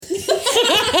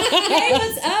Hey,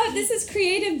 what's up? This is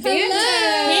Creative Banter.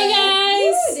 Hello. Hey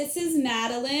guys. Woo, this is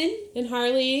Madeline. And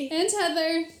Harley. And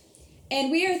Heather. And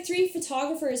we are 3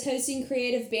 photographers hosting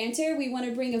Creative Banter. We want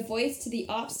to bring a voice to the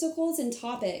obstacles and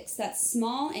topics that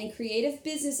small and creative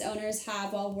business owners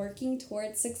have while working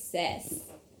towards success.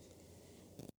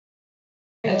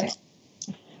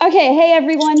 Okay, hey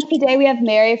everyone. Today we have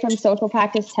Mary from Social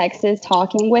Practice Texas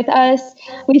talking with us.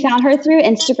 We found her through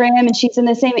Instagram and she's in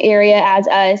the same area as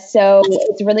us, so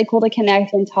it's really cool to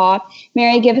connect and talk.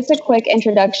 Mary, give us a quick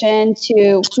introduction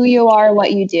to who you are,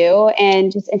 what you do,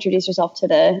 and just introduce yourself to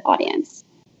the audience.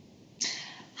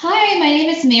 Hi, my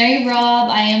name is Mary Robb.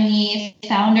 I am the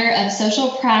founder of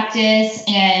Social Practice,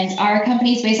 and our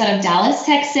company is based out of Dallas,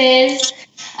 Texas.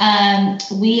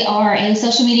 We are a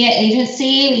social media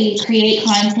agency. We create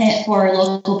content for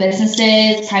local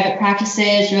businesses, private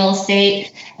practices, real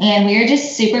estate, and we are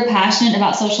just super passionate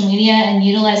about social media and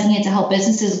utilizing it to help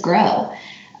businesses grow.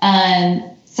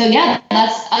 So yeah,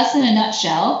 that's us in a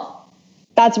nutshell.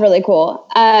 That's really cool.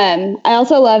 I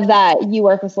also love that you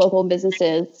work with local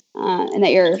businesses and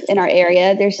that you're in our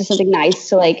area. There's just something nice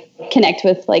to like connect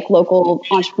with like local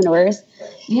entrepreneurs.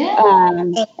 Yeah.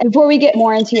 And before we get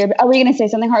more into are we going to say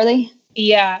something, Harley?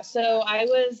 Yeah. So I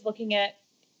was looking at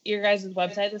your guys'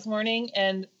 website this morning,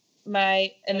 and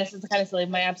this is kind of silly,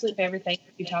 my absolute favorite thing,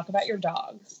 you talk about your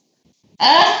dogs.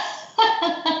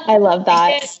 I love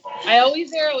that. I always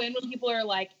zero in when people are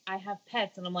like, I have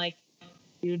pets, and I'm like,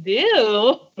 you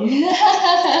do?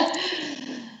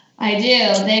 I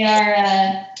do. They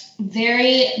are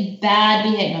very bad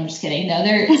behavior. I'm just kidding. No,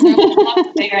 they're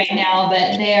big right now, but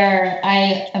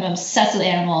I am obsessed with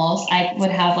animals. I would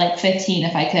have like 15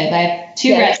 if I could. But I have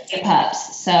 2 rescue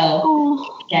pups.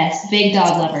 So yes, big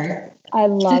dog lover. I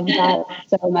love that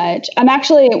so much. I'm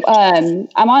actually, I'm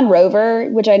on Rover,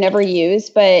 which I never use,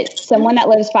 but someone that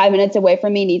lives 5 minutes away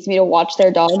from me needs me to watch their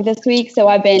dog this week. So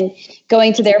I've been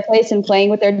going to their place and playing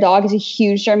with their dog. Is a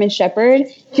huge German Shepherd.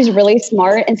 She's really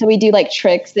smart. And so we do like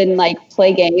tricks and like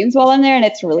play games while I'm there, and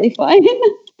it's really fun.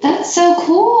 That's so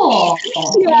cool.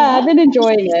 Yeah, I've been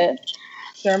enjoying it.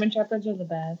 German Shepherds are the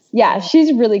best. Yeah,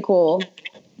 she's really cool.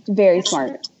 Very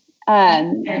smart.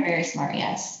 They're very smart,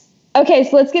 yes. Okay,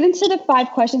 so let's get into the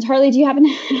 5 questions. Harley, do you happen to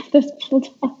have this pulled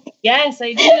up? Yes,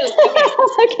 I do.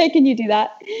 Okay, can you do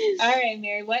that? All right,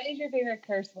 Mary, what is your favorite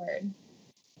curse word?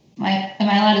 Am I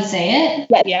allowed to say it?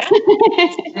 Yes. Yeah.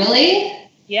 Really?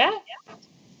 Yeah.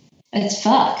 It's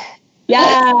fuck.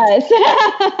 Yes.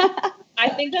 I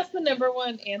think that's the number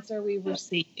 1 answer we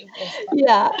receive.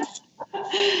 Yeah.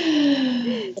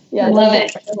 Yeah. Love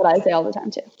it. That's what I say all the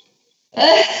time too.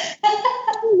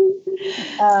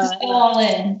 Just go all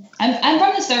in. I'm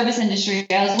from the service industry.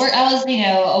 I was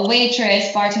a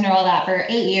waitress, bartender, all that for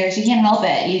 8 years. You can't help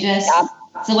it.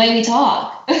 It's the way we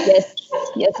talk. Yes,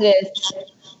 it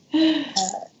is.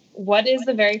 What is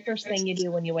the very first thing you do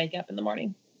when you wake up in the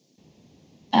morning?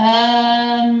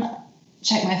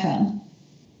 Check my phone.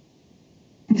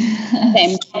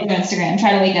 Same. Instagram.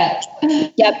 Try to wake up.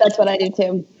 Yep, that's what I do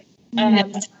too.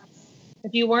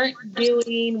 If you weren't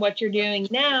doing what you're doing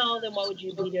now, then what would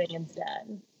you be doing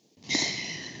instead?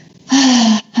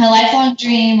 My lifelong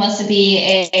dream was to be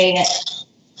a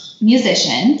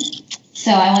musician.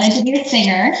 So I wanted to be a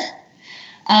singer.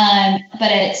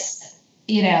 But it's,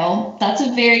 that's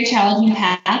a very challenging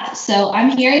path. So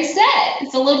I'm here instead.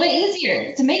 It's a little bit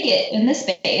easier to make it in this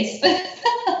space.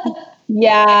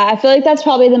 Yeah, I feel like that's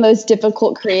probably the most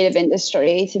difficult creative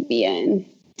industry to be in.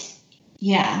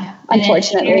 Yeah.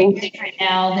 Unfortunately. And it's very different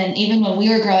now than even when we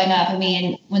were growing up. I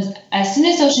mean, as soon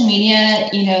as social media,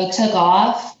 took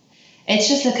off, it's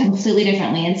just a completely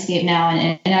different landscape now.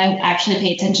 And I actually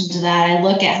pay attention to that. I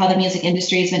look at how the music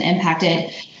industry has been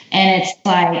impacted, and it's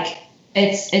like,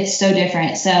 it's so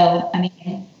different. So, I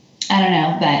mean, I don't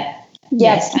know, but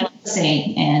yes, I love to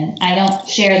sing, and I don't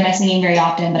share my singing very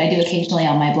often, but I do occasionally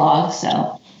on my blog.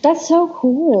 So that's so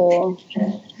cool.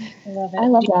 I love it. I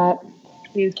love that.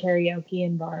 Do karaoke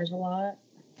in bars a lot?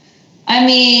 I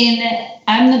mean,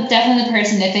 I'm definitely the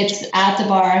person, if it's at the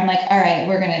bar, I'm like, all right,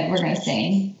 we're gonna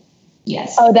sing.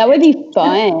 Yes. Oh, that would be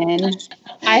fun.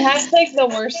 I have like the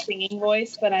worst singing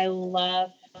voice, but I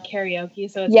love karaoke,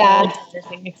 so it's Yeah. a really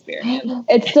interesting experience.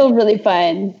 It's still really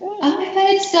fun. Oh, but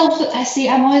it's still, I see,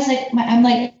 I'm always like, I'm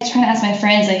like trying to ask my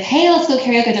friends, like, hey, let's go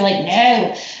karaoke. They're like,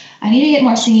 no, I need to get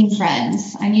more singing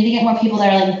friends. I need to get more people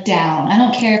that are like down. I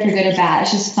don't care if you're good or bad.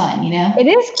 It's just fun, It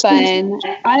is fun.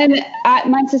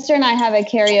 My sister and I have a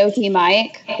karaoke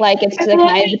mic. Like, it's the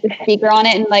kind with the speaker on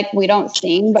it, and like we don't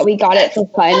sing, but we got it for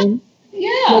fun.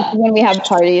 Yeah. When we have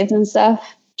parties and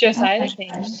stuff. Josiah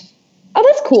sings. Oh,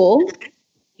 that's cool.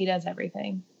 He does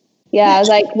everything. Yeah, I was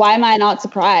like, why am I not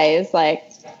surprised? Like,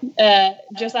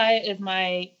 Josiah is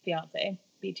my fiance,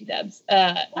 BT Dubs.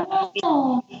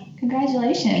 Oh,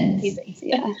 congratulations.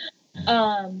 Yeah.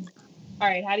 All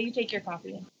right, how do you take your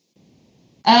coffee?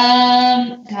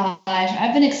 Gosh,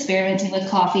 I've been experimenting with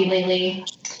coffee lately.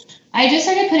 I just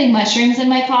started putting mushrooms in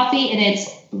my coffee, and it's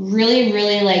really,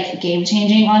 really like game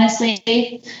changing, honestly.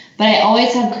 But I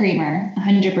always have creamer,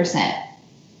 100%.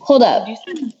 Hold up. Did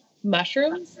you say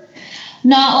mushrooms?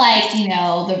 Not like,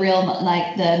 the real,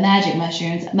 like the magic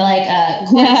mushrooms, but like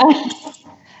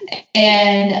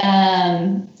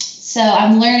and so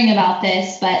I'm learning about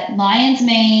this, but lion's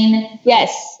mane,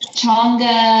 Yes.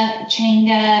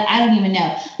 changa, I don't even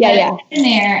know. Yeah. In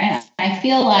there, and I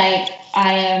feel like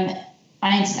I am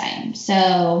Einstein.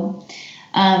 So,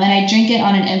 and I drink it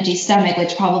on an empty stomach,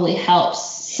 which probably helps.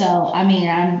 So, I mean,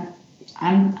 I'm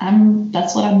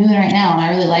that's what I'm doing right now, and I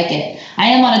really like it. I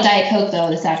am on a Diet Coke though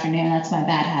this afternoon. That's my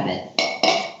bad habit.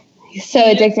 So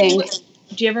addicting.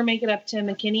 Do you ever make it up to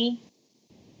McKinney?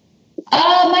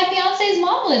 My fiance's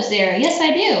mom lives there. Yes,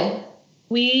 I do.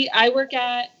 I work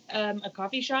at a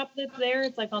coffee shop that's there.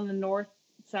 It's like on the north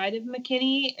side of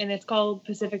McKinney, and it's called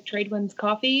Pacific Tradewinds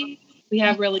Coffee. We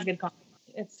have really good coffee.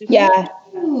 It's super Yeah.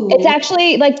 Ooh. It's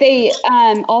actually like they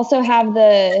also have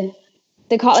the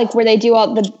like where they do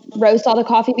roast all the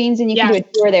coffee beans, and you can do a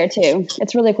tour there too.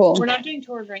 It's really cool. We're not doing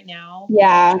tours right now.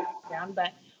 Yeah.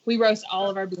 But we roast all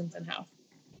of our beans in house.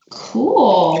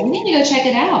 Cool. We need to go check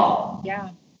it out. Yeah.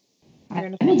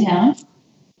 I'm down.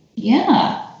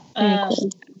 Yeah.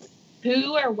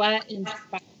 Who or what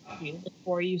inspired you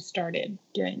before you started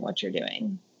doing what you're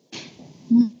doing?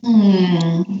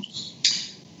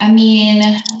 I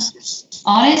mean,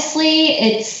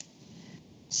 honestly,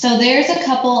 so there's a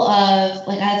couple of,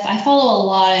 like, I follow a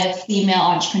lot of female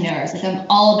entrepreneurs. Like, I'm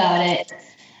all about it.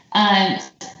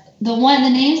 The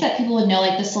names that people would know,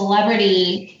 like the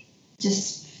celebrity,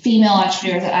 just female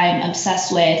entrepreneurs that I'm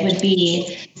obsessed with would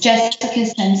be Jessica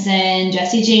Simpson,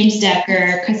 Jesse James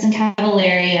Decker, Kristen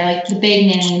Cavallari are like the big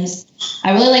names.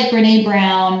 I really like Brene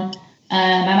Brown.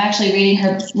 I'm actually reading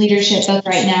her leadership book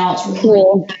right now. It's really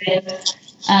cool. Good.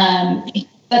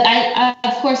 But I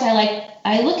of course,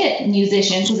 I look at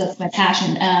musicians because that's my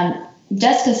passion.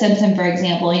 Jessica Simpson, for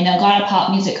example, got a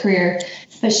pop music career,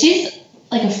 but she's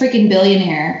like a freaking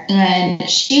billionaire, and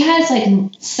she has like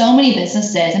so many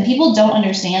businesses, and people don't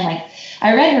understand. Like,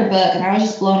 I read her book and I was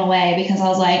just blown away because I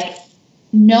was like,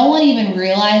 no one even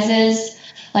realizes.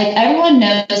 Like, everyone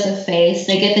knows the face,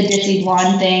 they get the Ditsy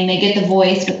Blonde thing, they get the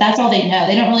voice, but that's all they know.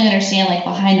 They don't really understand, like,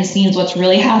 behind the scenes what's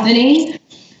really happening.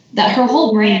 That her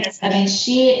whole brand is, I mean,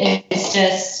 she is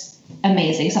just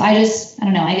amazing. So I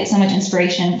don't know, I get so much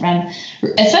inspiration from,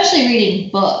 especially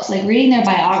reading books, like reading their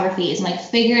biographies and like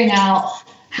figuring out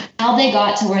how they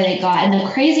got to where they got. And the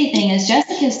crazy thing is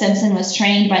Jessica Simpson was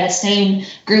trained by the same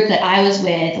group that I was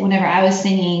with whenever I was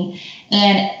singing.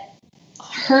 And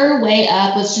her way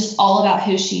up was just all about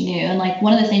who she knew. And like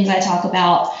one of the things I talk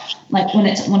about, like when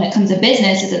it comes to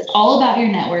business, is it's all about your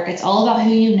network. It's all about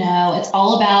who you know. It's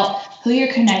all about who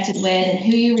you're connected with and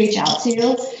who you reach out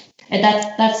to. And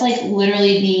that's like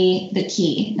literally the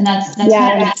key. And that's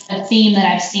kind of a theme that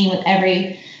I've seen with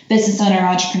every business owner,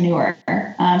 entrepreneur.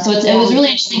 So it was really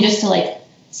interesting just to like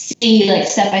see like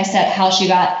step by step how she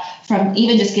got from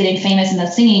even just getting famous in the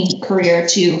singing career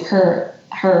to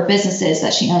her businesses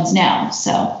that she owns now.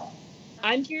 So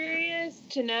I'm curious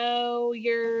to know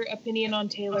your opinion on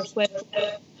Taylor Swift.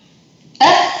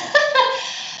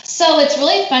 So it's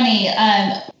really funny.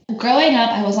 Growing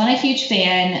up, I was not a huge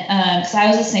fan because I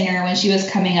was a singer when she was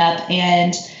coming up,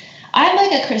 and I'm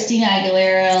like a Christina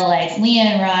Aguilera, like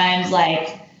LeAnn Rimes,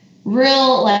 like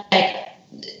real like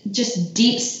just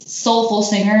deep soulful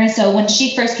singer. So when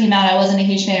she first came out, I wasn't a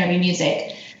huge fan of her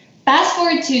music. Fast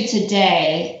forward to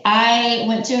today, I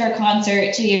went to her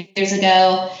concert 2 years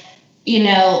ago.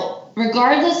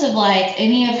 Regardless of like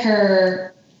any of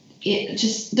her,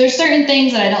 there's certain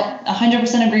things that I don't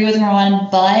 100% agree with her on,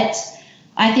 but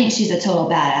I think she's a total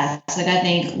badass. Like, I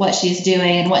think what she's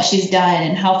doing and what she's done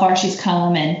and how far she's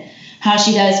come and how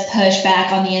she does push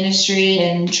back on the industry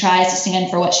and tries to stand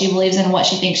for what she believes in and what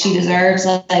she thinks she deserves.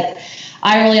 Like,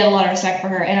 I really have a lot of respect for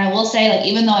her. And I will say, like,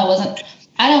 even though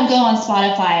I don't go on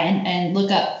Spotify and look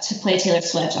up to play Taylor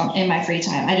Swift in my free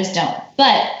time. I just don't.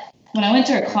 But when I went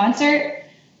to her concert,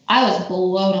 I was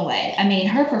blown away. I mean,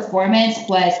 her performance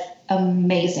was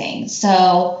amazing.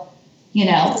 So,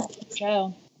 yeah,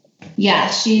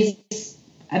 she's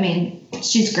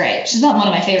great. She's not one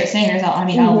of my favorite singers.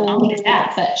 I'll get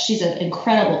that, but she's an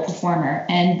incredible performer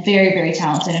and very, very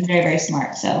talented and very, very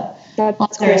smart. So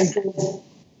that's cool.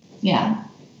 Yeah.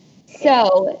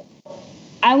 So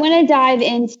I want to dive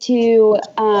into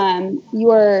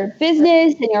your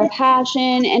business and your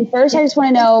passion. And first, I just want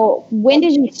to know, when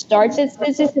did you start this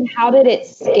business and how did it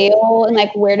scale? And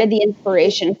like, where did the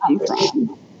inspiration come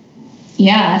from?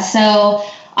 Yeah, so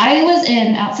I was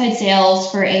in outside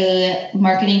sales for a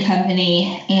marketing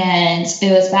company, and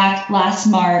it was back last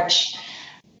March.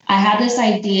 I had this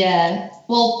idea.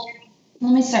 Well,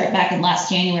 let me start back in last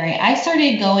January. I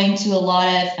started going to a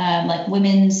lot of like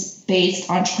women's-based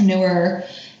entrepreneur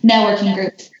networking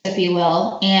groups, if you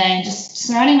will, and just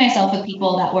surrounding myself with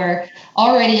people that were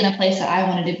already in a place that I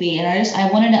wanted to be. And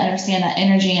I wanted to understand that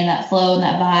energy and that flow and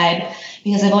that vibe,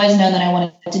 because I've always known that I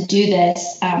wanted to do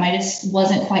this. I just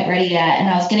wasn't quite ready yet. And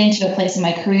I was getting to a place in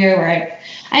my career where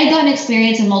I had gotten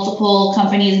experience in multiple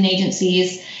companies and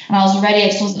agencies, and I was ready. I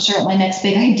just wasn't sure what my next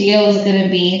big idea was going to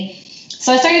be.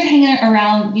 So I started hanging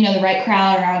around, the right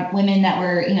crowd, around women that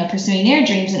were, pursuing their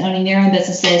dreams and owning their own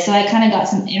businesses. So I kind of got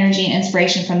some energy and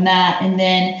inspiration from that. And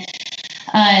then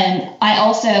I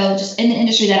also, just in the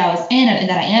industry that I was in and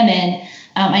that I am in,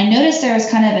 I noticed there was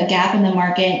kind of a gap in the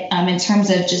market in terms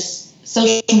of just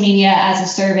social media as a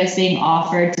service being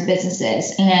offered to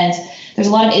businesses. And there's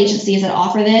a lot of agencies that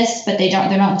offer this, but they're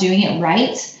not doing it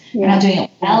right. They're not doing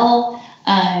it well.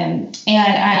 And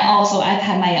I've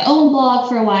had my own blog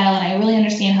for a while, and I really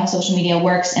understand how social media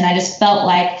works. And I just felt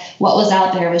like what was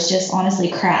out there was just honestly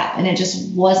crap, and it just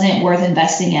wasn't worth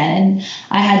investing in. And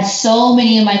I had so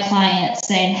many of my clients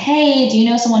saying, "Hey, do you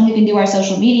know someone who can do our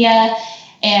social media?"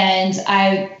 And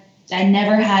I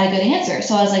never had a good answer.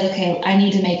 So I was like, okay, I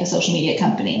need to make a social media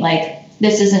company. Like,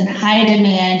 this is in high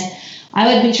demand.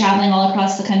 I would be traveling all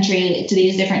across the country to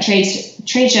these different trade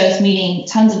shows, meeting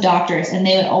tons of doctors, and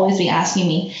they would always be asking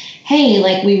me, hey,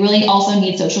 like, we really also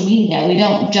need social media. We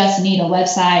don't just need a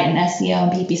website and SEO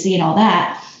and PPC and all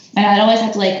that. And I'd always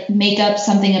have to like make up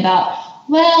something about,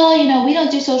 well, we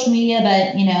don't do social media,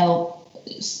 but,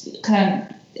 kind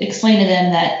of explain to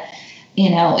them that,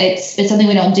 it's something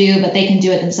we don't do, but they can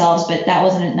do it themselves. But that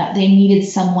wasn't enough. They needed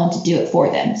someone to do it for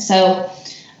them. So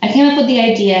I came up with the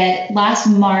idea. Last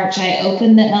March, I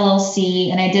opened the LLC,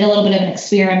 and I did a little bit of an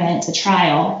experiment, a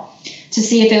trial, to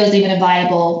see if it was even a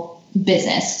viable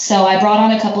business. So I brought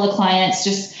on a couple of clients.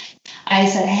 I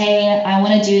said, hey, I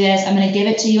want to do this. I'm going to give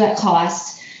it to you at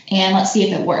cost, and let's see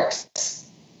if it works.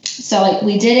 So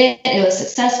we did it. It was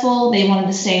successful. They wanted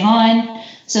to stay on.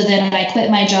 So then I quit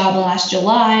my job last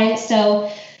July.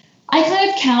 So I kind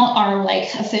of count our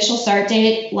official start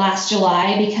date last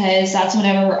July, because that's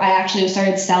whenever I actually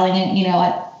started selling it,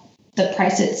 at the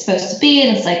price it's supposed to be.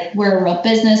 And it's like, we're a real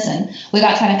business, and we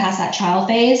got kind of past that trial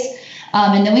phase.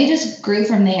 And then we just grew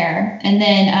from there. And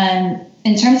then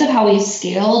in terms of how we've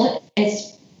scaled,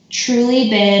 it's truly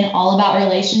been all about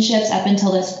relationships up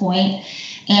until this point.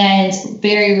 And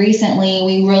very recently,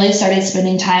 we really started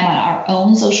spending time on our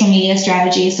own social media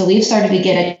strategy. So we've started to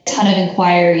get a ton of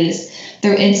inquiries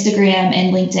through Instagram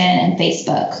and LinkedIn and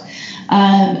Facebook.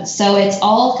 So it's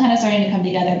all kind of starting to come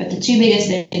together. But the two biggest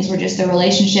things were just the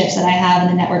relationships that I have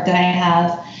and the network that I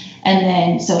have, and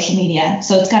then social media.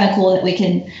 So it's kind of cool that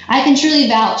I can truly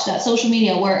vouch that social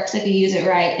media works if you use it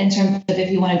right, in terms of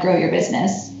if you want to grow your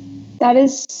business. That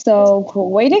is so cool.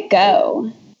 Way to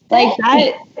go. That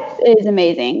is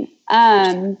amazing.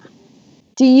 So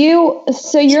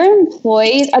your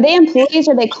employees, are they employees?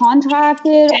 Are they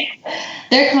contracted?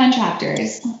 They're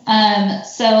contractors.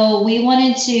 So I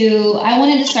wanted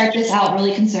to start this out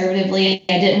really conservatively.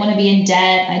 I didn't want to be in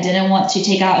debt. I didn't want to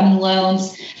take out any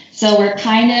loans. So we're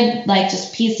kind of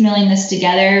just piecemealing this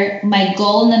together. My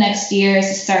goal in the next year is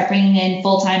to start bringing in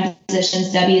full-time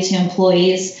positions, W-2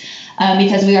 employees,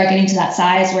 because we are getting to that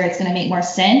size where it's going to make more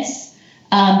sense.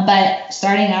 But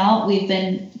starting out,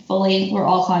 we're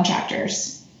all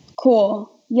contractors. Cool.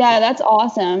 Yeah, that's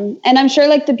awesome. And I'm sure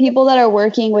the people that are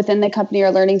working within the company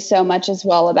are learning so much as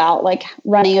well about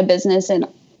running a business and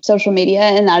social media.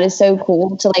 And that is so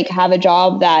cool to have a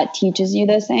job that teaches you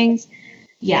those things.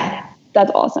 Yeah.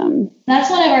 That's awesome. That's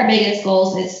one of our biggest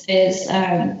goals is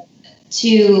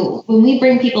to, when we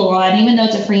bring people on, even though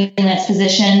it's a freelance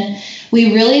position,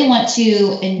 we really want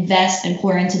to invest and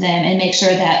pour into them and make sure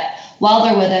that while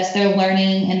they're with us, they're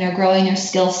learning and they're growing their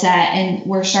skill set, and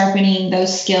we're sharpening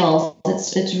those skills.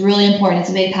 It's really important.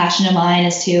 It's a big passion of mine,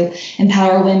 is to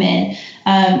empower women.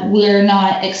 We're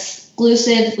not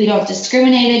exclusive. We don't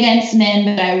discriminate against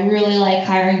men, but I really like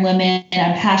hiring women,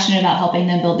 and I'm passionate about helping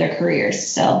them build their careers.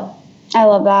 So I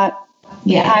love that.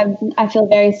 Yeah. I feel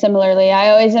very similarly. I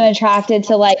always am attracted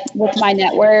to with my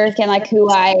network and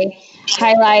who I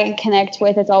highlight and connect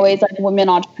with. It's always women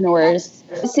entrepreneurs.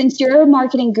 Since you're a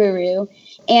marketing guru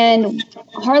and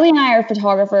Harley and I are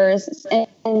photographers, and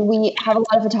we have a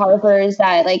lot of photographers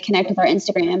that like connect with our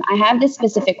Instagram. I have this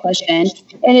specific question.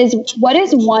 It is, what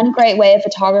is one great way a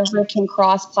photographer can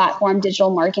cross-platform digital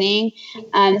marketing?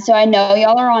 So I know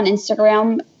y'all are on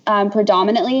Instagram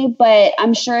predominantly, but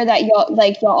I'm sure that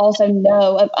y'all also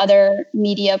know of other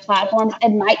media platforms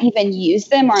and might even use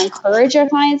them or encourage your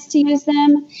clients to use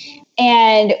them.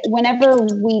 And whenever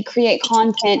we create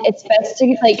content, it's best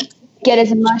to like get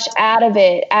as much out of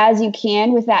it as you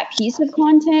can with that piece of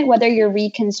content, whether you're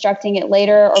reconstructing it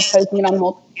later or posting it on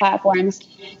multiple platforms.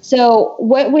 So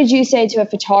what would you say to a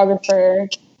photographer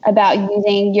about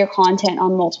using your content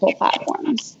on multiple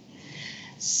platforms?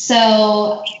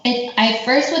 So I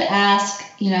first would ask,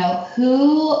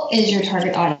 who is your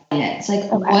target audience? Like,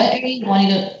 okay, what are you wanting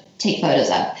to take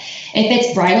photos of? If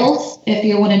it's bridals, if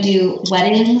you want to do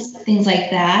weddings, things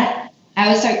like that, I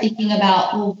would start thinking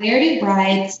about, well, where do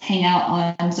brides hang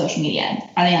out on social media?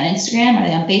 Are they on Instagram? Are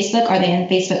they on Facebook? Are they in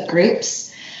Facebook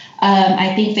groups?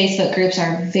 I think Facebook groups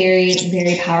are very,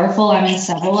 very powerful. I'm in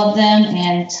several of them,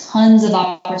 and tons of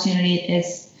opportunity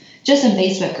is just in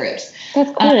Facebook groups. That's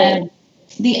cool.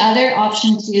 The other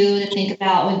option too to think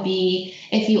about would be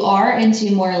if you are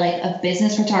into more like a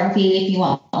business photography, if you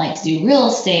want like to do real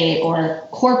estate or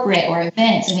corporate or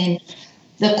events. I mean,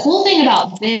 the cool thing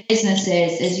about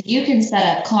businesses is you can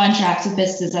set up contracts with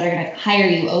businesses that are going to hire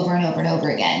you over and over and over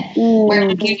again. Where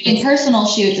if you're doing personal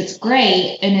shoots, it's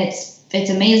great and it's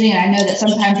amazing. And I know that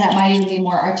sometimes that might even be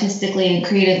more artistically and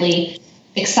creatively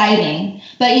exciting.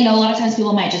 But, a lot of times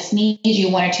people might just need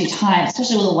you one or two times,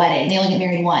 especially with a wedding. They only get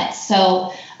married once.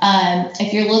 So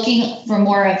if you're looking for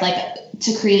more of like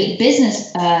to create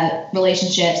business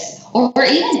relationships or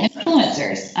even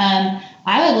influencers,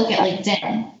 I would look at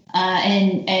LinkedIn.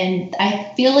 And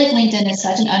I feel like LinkedIn is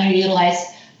such an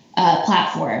underutilized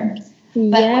platform.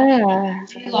 But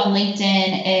what you do on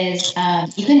LinkedIn is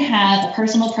you can have a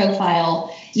personal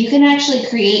profile. You can actually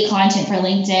create content for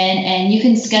LinkedIn, and you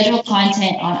can schedule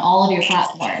content on all of your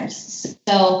platforms.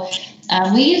 So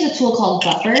we use a tool called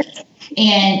Buffer,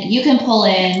 and you can pull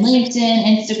in LinkedIn,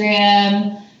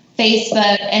 Instagram,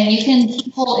 Facebook, and you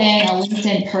can pull in a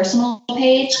LinkedIn personal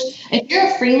page. If you're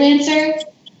a freelancer,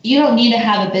 you don't need to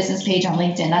have a business page on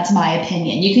LinkedIn. That's my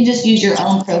opinion. You can just use your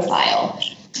own profile.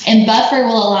 And Buffer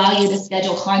will allow you to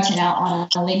schedule content out on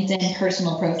a LinkedIn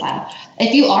personal profile.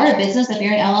 If you are a business, if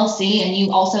you're an LLC and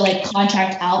you also like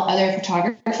contract out other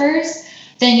photographers,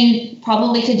 then you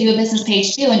probably could do a business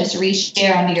page too and just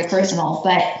reshare onto your personal.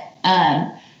 But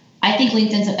I think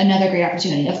LinkedIn's another great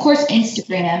opportunity. Of course,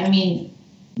 Instagram, I mean,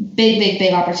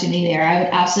 big opportunity there. I would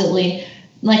absolutely,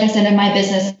 like I said, in my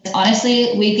business,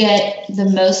 honestly, we get the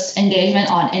most engagement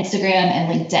on Instagram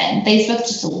and LinkedIn. Facebook's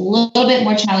just a little bit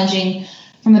more challenging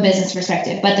from a business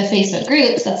perspective, but the Facebook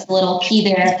groups, that's a little key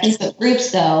there. Facebook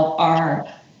groups, though, are,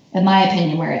 in my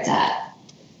opinion, where it's at.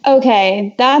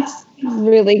 Okay, that's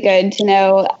really good to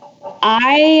know.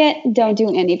 I don't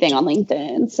do anything on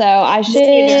LinkedIn, so I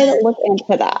should look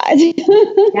into that.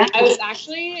 Yeah, I was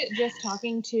actually just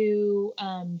talking to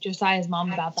Josiah's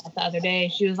mom about that the other day.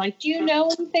 She was like, "Do you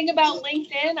know anything about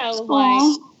LinkedIn?" I was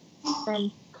like,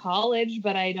 "From college,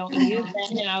 but I don't use it."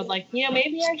 And I was like,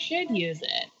 maybe I should use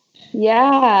it.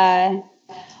 Yeah.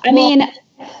 I mean,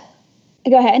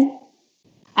 go ahead.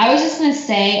 I was just going to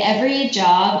say every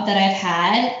job that I've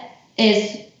had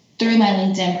is through my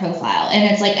LinkedIn profile.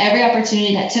 And it's like every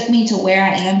opportunity that took me to where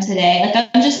I am today. Like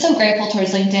I'm just so grateful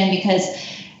towards LinkedIn because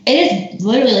it is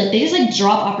literally like they just like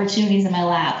drop opportunities in my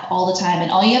lap all the time. And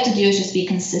all you have to do is just be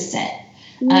consistent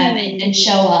and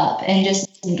show up and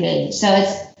just engage. So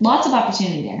it's lots of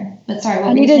opportunity there. But sorry,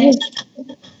 what were you saying?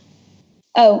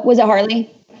 Oh, was it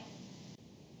Harley?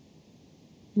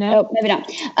 No, oh, maybe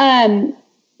not.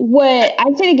 What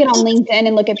I'd say to get on LinkedIn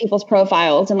and look at people's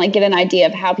profiles and like get an idea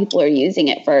of how people are using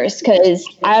it first, because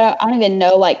I don't even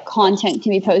know like content can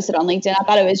be posted on LinkedIn. I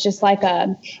thought it was just like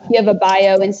you have a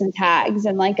bio and some tags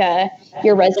and like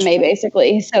your resume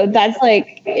basically. So that's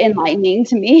like enlightening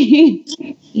to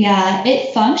me. Yeah,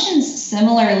 it functions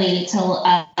similarly to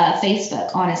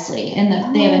Facebook, honestly.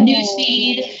 And they have a news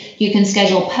feed. You can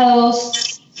schedule posts.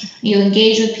 You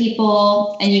engage with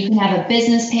people, and you can have a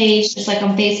business page just like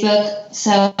on Facebook.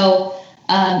 So,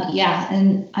 yeah,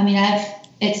 and I mean,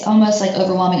 it's almost like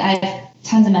overwhelming. I have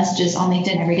tons of messages on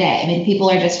LinkedIn every day. I mean, people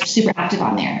are just super active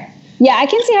on there. Yeah, I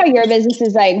can see how your business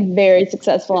is like very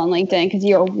successful on LinkedIn because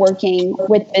you're working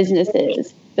with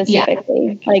businesses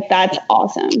specifically. Yeah. Like that's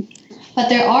awesome. But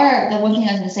the one thing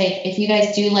I was going to say, if you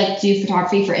guys do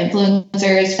photography for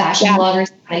influencers, fashion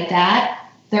bloggers, like that,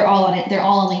 they're all on it. They're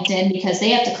all on LinkedIn because they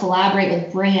have to collaborate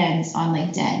with brands on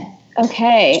LinkedIn.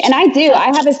 Okay. And I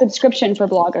have a subscription for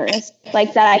bloggers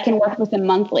like that. I can work with them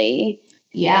monthly.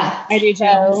 Yeah. I do too.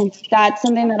 So that's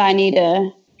something that I need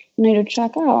to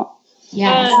check out.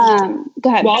 Yeah. Go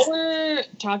ahead. While we're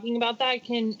talking about that,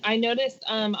 I noticed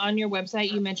on your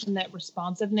website you mentioned that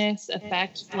responsiveness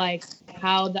affects like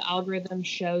how the algorithm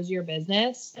shows your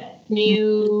business. Can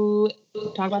you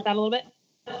talk about that a little bit?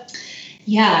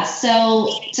 Yeah. So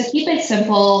to keep it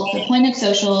simple, the point of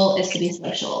social is to be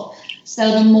social.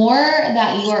 So the more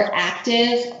that you are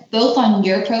active, both on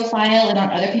your profile and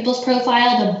on other people's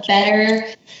profile,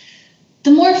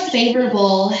 the more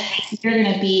favorable you're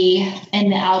going to be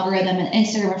in the algorithm and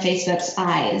Instagram or Facebook's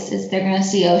eyes. Is they're going to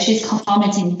see, oh, she's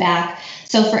commenting back.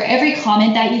 So for every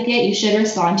comment that you get, you should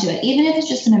respond to it, even if it's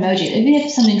just an emoji, even if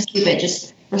it's something stupid,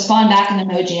 just respond back an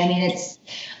emoji. I mean,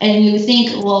 and you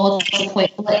think, well, what's the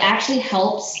point? Well, it actually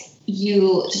helps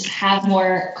you just have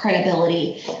more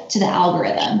credibility to the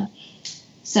algorithm.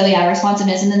 So yeah,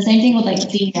 responsiveness. And then same thing with like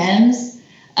DMs,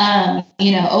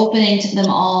 opening to them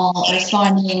all,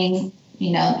 responding,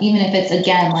 even if it's,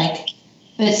 again, like,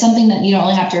 if it's something that you don't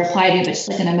really have to reply to, but just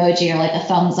like an emoji or like a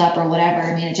thumbs up or whatever.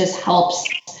 I mean, it just helps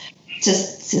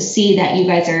just to see that you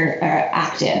guys are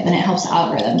active, and it helps the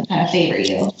algorithm kind of favor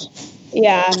you.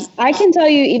 Yeah, I can tell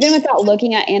you, even without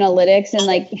looking at analytics and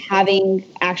like having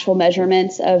actual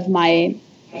measurements of my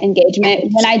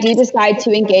engagement, when I do decide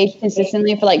to engage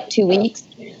consistently for like 2 weeks,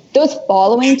 those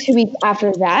following 2 weeks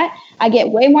after that, I get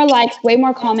way more likes, way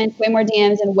more comments, way more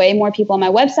DMs, and way more people on my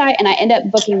website, and I end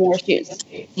up booking more shoots.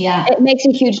 Yeah. It makes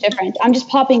a huge difference. I'm just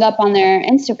popping up on their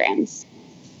Instagrams.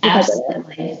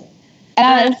 Absolutely.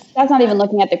 And that's not even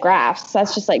looking at the graphs.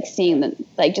 That's just like seeing them,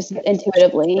 like just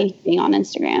intuitively being on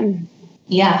Instagram.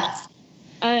 Yeah.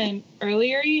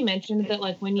 Earlier you mentioned that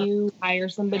like when you hire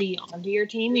somebody onto your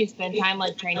team, you spend time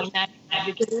like training them,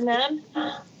 educating them.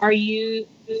 Do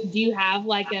you have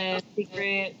like a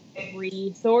secret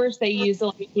resource that you use to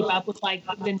like keep up with like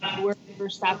the newer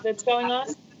stuff that's going on?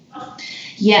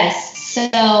 Yes. So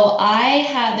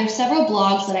there's several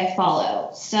blogs that I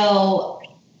follow. So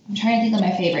I'm trying to think of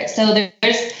my favorite. So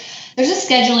there's a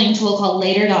scheduling tool called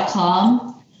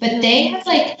later.com, but they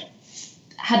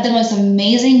have the most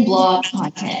amazing blog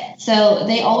content. So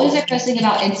they always are posting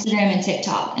about Instagram and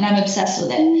TikTok, and I'm obsessed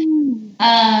with it.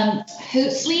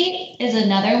 Hootsuite is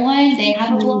another one. They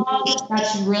have a blog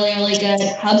that's really, really good.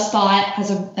 HubSpot has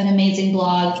an amazing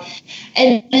blog.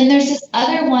 And there's this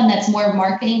other one that's more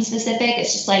marketing specific.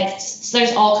 It's just like, so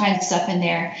there's all kinds of stuff in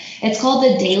there. It's called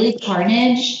the Daily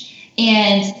Carnage.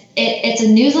 And it's a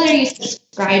newsletter you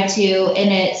subscribe to,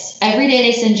 and it's every day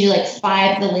they send you like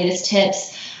 5 of the latest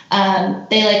tips.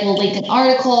 They like will link an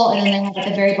article, and then they have at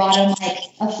the very bottom like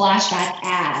a flashback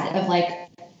ad of like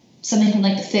something from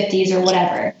like the 50s or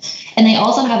whatever. And they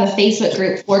also have a Facebook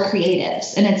group for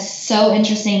creatives, and it's so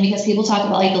interesting because people talk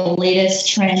about like the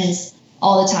latest trends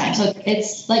all the time. So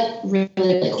it's like really,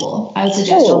 really cool. I would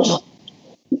suggest y'all join.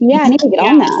 Yeah, I need to get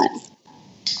on that.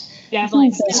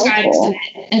 Definitely. Subscribe to it.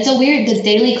 It's the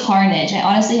Daily Carnage. I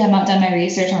honestly have not done my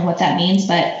research on what that means,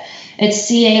 but it's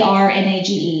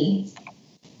CARNAGE.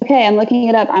 Okay, I'm looking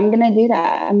it up. I'm going to do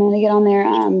that. I'm going to get on their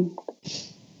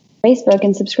Facebook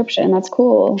and subscription. That's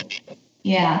cool.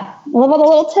 Yeah. I love all the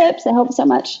little tips. It helps so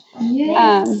much.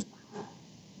 Yeah.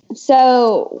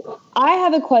 So I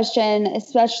have a question,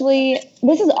 especially,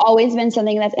 this has always been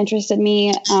something that's interested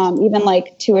me, even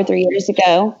like 2 or 3 years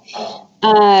ago.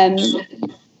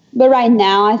 But right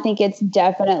now, I think it's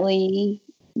definitely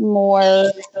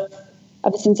more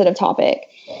of a sensitive topic.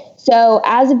 So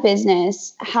as a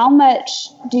business, how much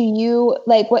do you,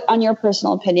 like, what, on your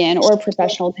personal opinion or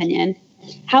professional opinion,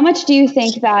 how much do you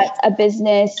think that a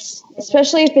business,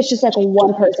 especially if it's just like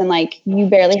one person, like you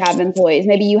barely have employees,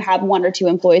 maybe you have 1 or 2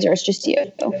 employees or it's just you,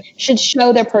 should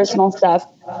show their personal stuff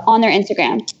on their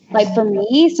Instagram? Like for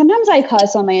me, sometimes I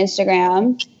cuss on my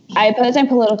Instagram. I post my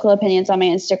political opinions on my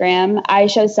Instagram. I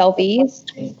show selfies.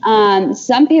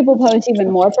 Some people post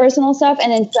even more personal stuff, and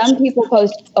then some people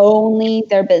post only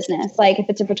their business. Like if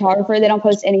it's a photographer, they don't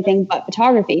post anything but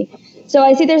photography. So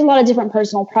I see there's a lot of different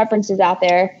personal preferences out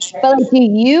there. But like, do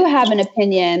you have an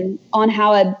opinion on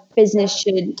how a business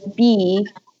should be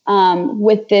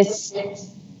with this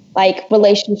like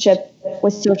relationship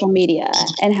with social media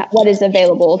and what is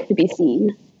available to be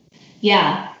seen?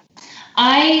 Yeah.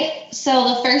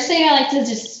 So the first thing I like to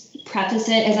just preface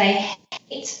it is I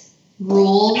hate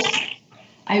rules.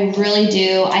 I really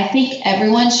do. I think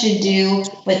everyone should do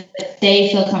what they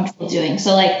feel comfortable doing.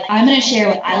 So like, I'm going to share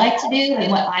what I like to do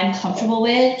and what I'm comfortable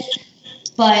with,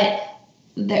 but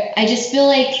I just feel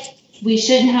like we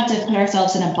shouldn't have to put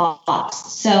ourselves in a box.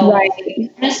 So right. I'm going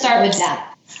to start with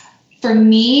that. for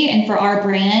me and for our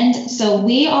brand, so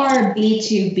we are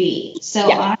B2B.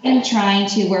 So I am trying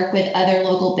to work with other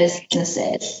local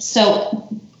businesses. So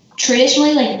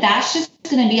traditionally, like that's just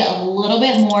going to be a little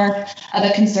bit more of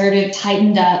a conservative,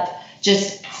 tightened up,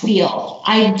 just feel.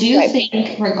 I do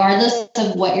think regardless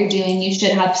of what you're doing, you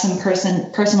should have some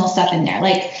personal stuff in there.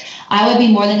 Like I would be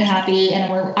more than happy,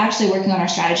 and we're actually working on our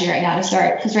strategy right now to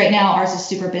start, because right now ours is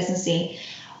super businessy.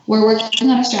 We're working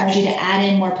on a strategy to add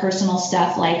in more personal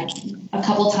stuff, like a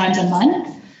couple times a month.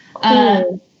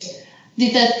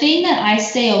 The thing that I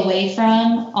stay away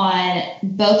from on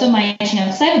both of my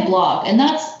channels, because I have a blog, and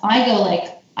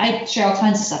I share all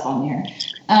kinds of stuff on there.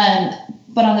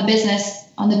 But on the business,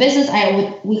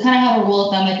 we kind of have a rule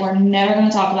of thumb, like we're never going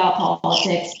to talk about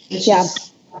politics. Which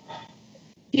is,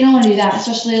 you don't want to do that,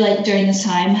 especially like during this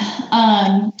time.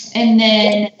 And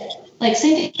then like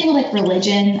same thing with like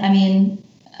religion. I mean,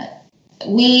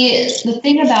 the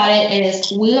thing about it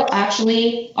is we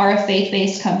actually are a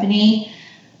faith-based company,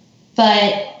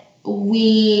 but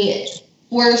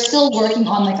we're still working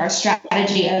on like our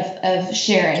strategy of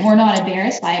sharing. We're not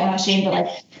embarrassed by it. We're not ashamed, but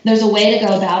like there's a way to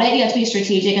go about it. You have to be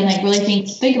strategic and like really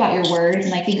think about your words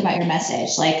and like think about your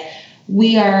message. Like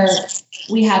we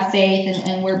have faith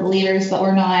and we're believers, but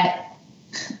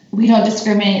we don't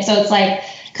discriminate. So it's like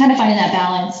kind of finding that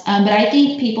balance. But I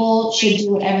think people should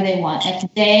do whatever they want.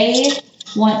 If they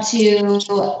want to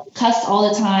cuss all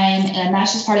the time, and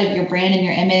that's just part of your brand and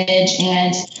your image.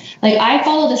 And like I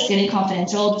follow the Skinny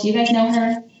Confidential. Do you guys know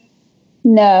her?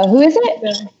 No. Who is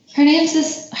it?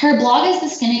 Her blog is the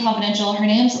Skinny Confidential. Her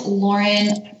name's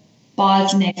Lauren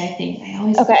Bosnick, I think. I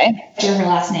always do her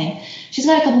last name. She's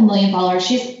got a couple million followers.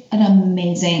 She's an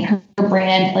amazing, her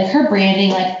brand, like her branding,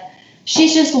 like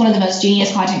she's just one of the most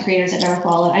genius content creators I've ever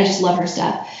followed. I just love her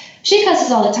stuff. She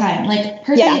cusses all the time. Like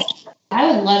personally, I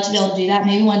would love to be able to do that.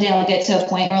 Maybe one day I'll get to a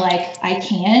point where like I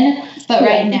can, but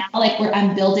right now, like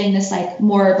I'm building this like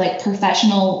more like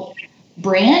professional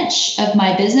branch of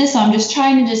my business. So I'm just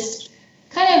trying to just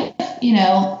kind of, I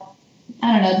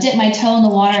don't know, dip my toe in the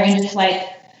water and just like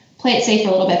play it safe for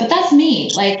a little bit. But that's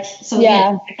me. Like, so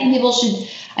I think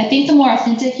I think the more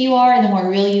authentic you are, the more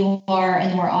real you are,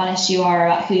 and the more honest you are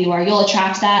about who you are, you'll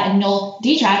attract that, and you'll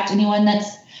detract anyone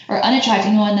or unattract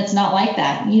anyone that's not like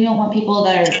that. You don't want people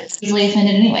that are easily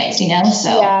offended anyways,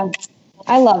 so. Yeah,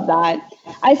 I love that.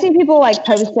 I see people like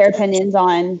post their opinions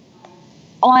on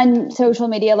social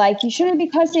media, like you shouldn't be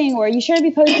cussing, or you shouldn't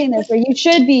be posting this, or you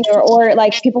should be, or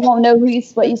like people won't know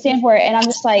what you stand for. And I'm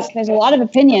just like, there's a lot of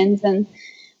opinions and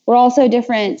we're all so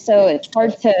different. So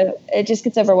it just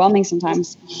gets overwhelming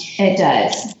sometimes. It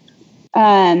does.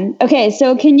 Okay.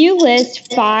 So can you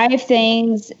list 5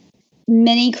 things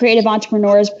many creative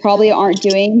entrepreneurs probably aren't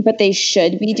doing, but they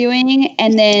should be doing?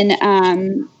 And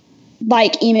then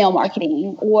like email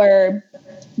marketing, or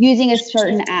using a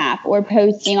certain app, or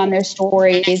posting on their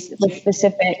stories with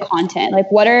specific content.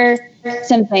 Like what are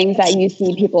some things that you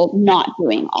see people not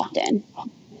doing often?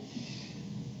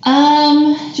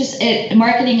 Just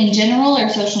marketing in general or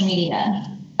social media?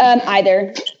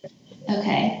 Either.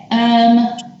 Okay.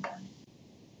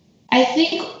 I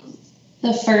think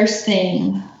the first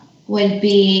thing would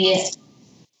be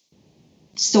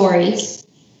stories.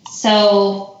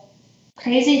 So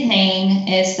crazy thing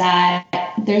is that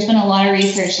there's been a lot of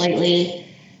research lately,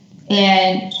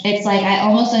 and it's like, I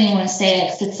almost don't even want to say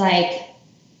it, because it's like,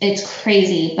 it's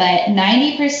crazy, but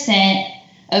 90%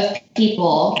 of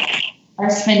people are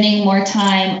spending more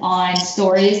time on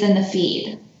stories than the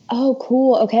feed. Oh,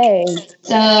 cool. Okay.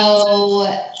 So,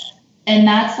 and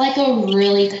that's like a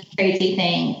really crazy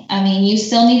thing. I mean, you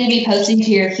still need to be posting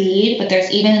to your feed, but there's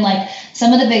even like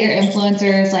some of the bigger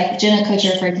influencers, like Jenna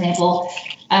Kutcher, for example,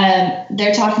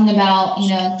 they're talking about,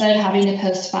 instead of having to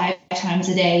post 5 times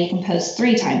a day, you can post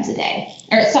 3 times a day.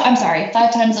 5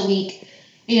 times a week,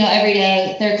 every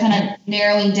day. They're kind of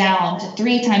narrowing down to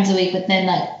 3 times a week, but then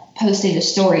like posting the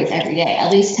stories every day,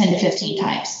 at least 10 to 15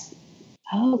 times.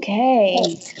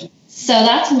 Okay. So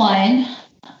that's one.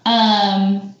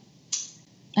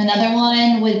 Another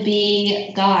one would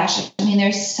be,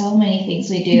 there's so many things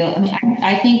we do. I mean,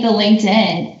 I think the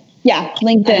LinkedIn. Yeah,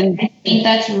 LinkedIn. I think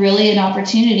that's really an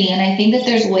opportunity. And I think that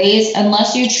there's ways,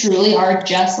 unless you truly are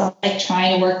just like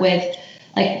trying to work with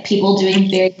like people doing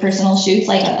very personal shoots,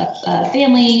 like a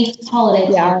family holiday.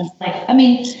 Yeah.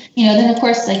 Then of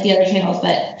course like the other channels,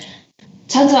 but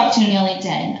tons of opportunity on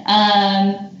LinkedIn.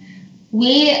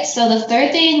 So the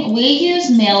third thing, we use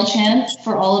MailChimp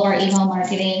for all of our email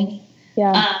marketing.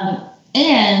 Yeah.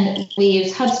 And we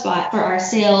use HubSpot for our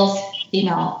sales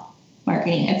email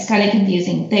marketing. It's kind of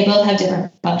confusing. They both have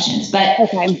different functions, but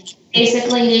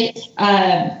basically,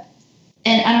 and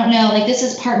I don't know, like this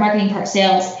is part marketing, part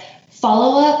sales.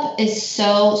 follow-up is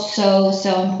so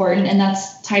important, and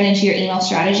that's tied into your email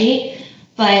strategy.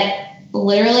 But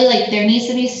literally, like, there needs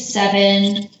to be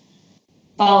 7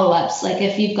 follow-ups, like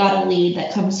if you've got a lead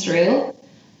that comes through,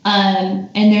 and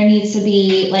there needs to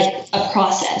be like a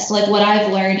process. Like what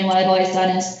I've learned and what I've always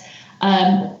done is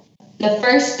the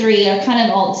first 3 are kind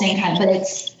of all at the same time, but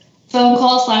it's phone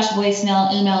call /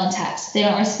 voicemail, email, and text. If they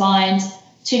don't respond,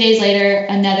 2 days later,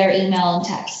 another email and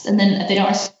text. And then if they don't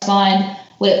respond,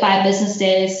 wait 5 business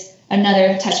days,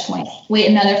 another touch point. Wait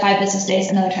another 5 business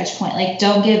days, another touch point. Like,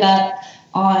 don't give up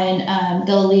on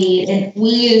the lead. And we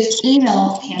use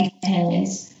email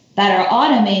campaigns that are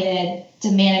automated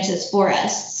to manage this for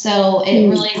us. So it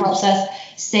really helps us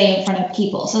stay in front of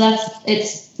people. So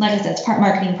it's like I said, it's part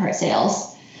marketing, part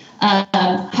sales.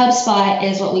 HubSpot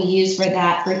is what we use for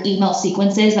that, for email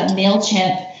sequences. But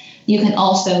MailChimp, you can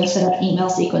also set up email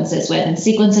sequences with. And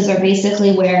sequences are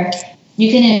basically where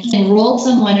you can enroll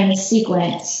someone in a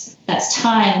sequence that's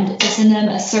timed to send them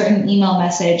a certain email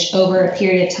message over a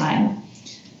period of time.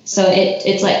 So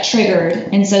it's like triggered.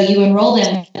 And so you enroll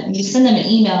them, you send them an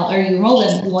email, or you enroll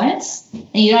them once,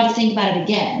 and you don't have to think about it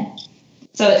again.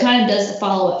 So it kind of does the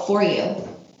follow-up for you.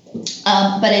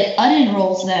 But it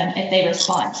unenrolls them if they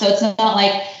respond. So it's not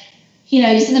like, you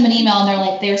send them an email and they're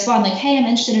like, they respond like, hey, I'm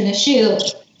interested in a shoe.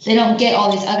 They don't get all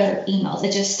these other emails.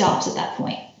 It just stops at that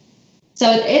point.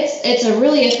 So it's a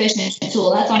really efficient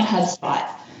tool. That's on HubSpot.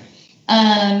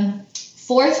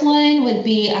 4th one would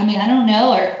be, I don't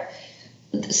know, or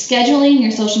scheduling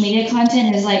your social media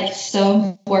content is like so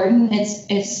important.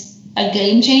 It's a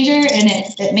game changer, and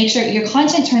it makes sure your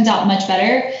content turns out much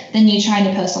better than you trying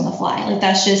to post on the fly. Like,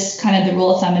 that's just kind of the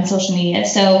rule of thumb in social media.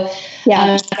 So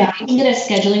if you can get a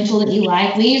scheduling tool that you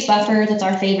like, we use Buffer. That's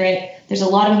our favorite. There's a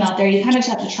lot of them out there. You kind of just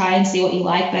have to try and see what you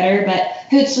like better. But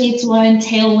Hootsuite's one,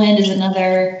 Tailwind is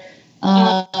another.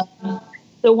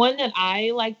 The one that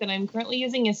I like that I'm currently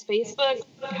using is Facebook.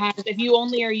 If you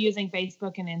only are using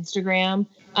Facebook and Instagram,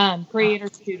 Creator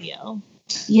Studio.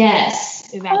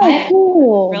 Yes. Is that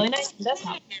cool. really nice? That's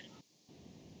not.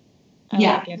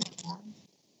 Yeah. Like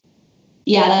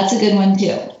Yeah, that's a good one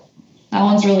too. That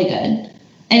one's really good. And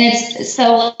it's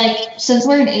so, like, since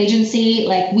we're an agency,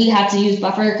 like, we have to use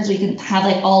Buffer because we can have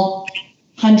like all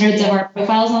hundreds of our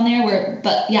profiles on there.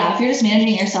 But yeah, if you're just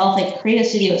managing yourself, like, Creative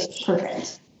Studio is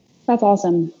perfect. That's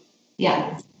awesome.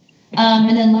 Yeah.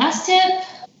 And then last tip,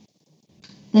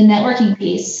 the networking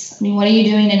piece. What are you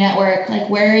doing to network? Like,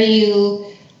 where are you?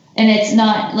 And it's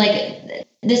not like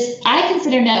this, I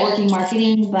consider networking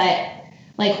marketing, but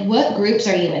like, what groups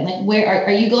are you in? Like, where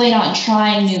are you going out and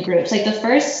trying new groups? Like, the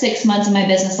first 6 months of my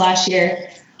business last year,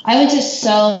 I went to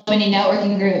so many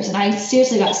networking groups and I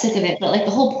seriously got sick of it. But like,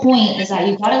 the whole point is that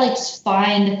you gotta like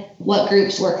find what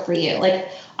groups work for you. Like,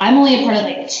 I'm only a part of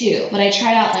like 2, but I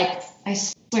tried out like, I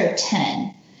swear,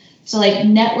 10. So like,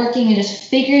 networking and just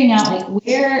figuring out like,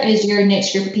 where is your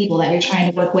niche group of people that you're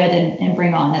trying to work with and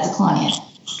bring on as a client.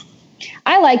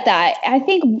 I like that. I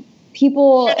think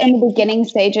people in the beginning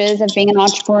stages of being an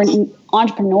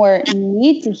entrepreneur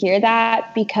need to hear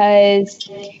that, because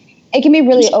it can be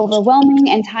really overwhelming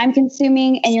and time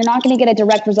consuming, and you're not going to get a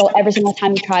direct result every single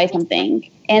time you try something.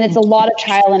 And it's a lot of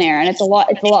trial and error, and it's a lot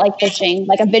like fishing.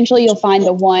 Like, eventually you'll find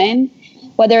the one,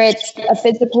 whether it's a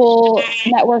physical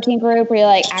networking group where you're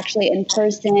like actually in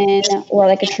person, or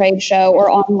like a trade show, or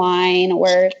online,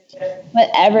 or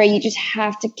whatever. You just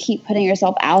have to keep putting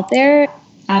yourself out there.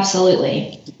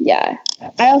 Absolutely. Yeah.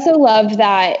 I also love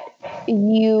that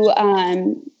you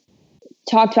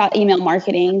talked about email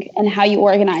marketing and how you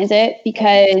organize it,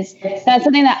 because that's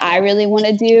something that I really want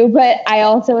to do. But I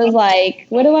also was like,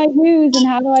 what do I use and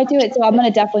how do I do it? So I'm going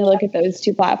to definitely look at those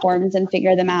 2 platforms and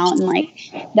figure them out. And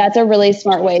like, that's a really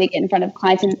smart way to get in front of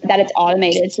clients, and that it's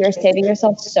automated. So you're saving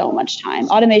yourself so much time.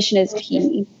 Automation is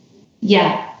key.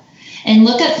 Yeah. And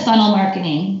look at funnel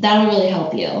marketing. That'll really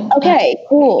help you. Okay,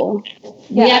 cool.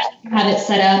 We have to have it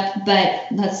set up, but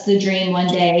that's the dream one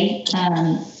day.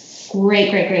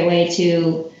 Great way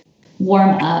to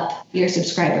warm up your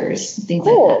subscribers, things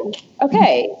cool. like that.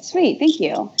 Okay, sweet. Thank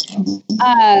you.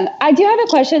 I do have a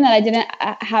question that I didn't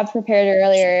have prepared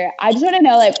earlier. I just want to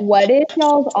know, like, what is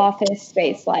y'all's office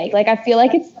space like? Like, I feel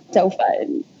like it's so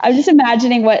fun. I'm just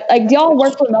imagining do y'all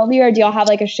work remotely, or do y'all have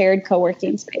like a shared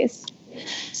co-working space?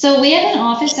 So we have an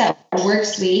office at Work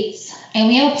Suites, and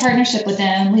we have a partnership with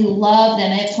them. We love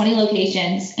them. They have 20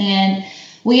 locations, and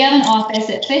we have an office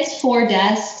that fits 4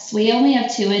 desks. We only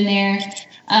have 2 in there.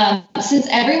 Since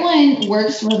everyone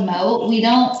works remote,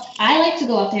 I like to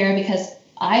go up there because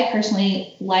I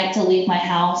personally like to leave my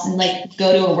house and like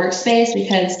go to a workspace,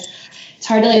 because it's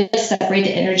hard to like separate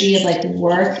the energy of like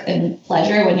work and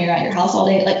pleasure when you're at your house all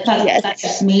day. Like that's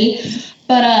just me.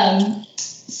 But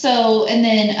so, and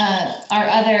then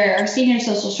our senior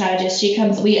social strategist, she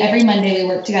comes, every Monday we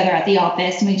work together at the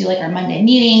office and we do like our Monday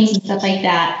meetings and stuff like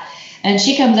that. And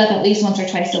she comes up at least once or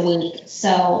twice a week.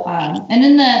 So, and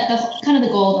then the kind of the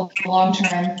goal, the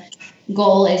long-term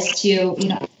goal is to, you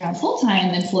know, around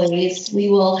full-time employees, we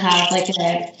will have like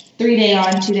a 3-day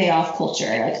on, 2-day off culture,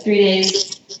 like 3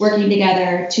 days working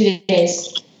together, 2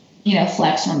 days, you know,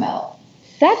 flex remote.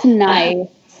 That's nice.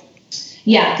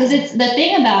 Yeah, because it's the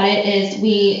thing about it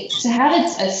is to have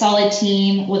a solid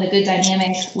team with a good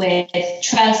dynamic, with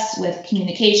trust, with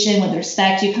communication, with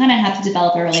respect, you kind of have to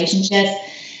develop a relationship.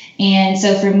 And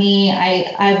so for me,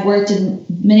 I've worked in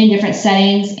many different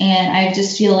settings, and I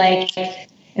just feel like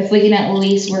if we can at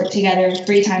least work together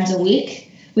 3 times a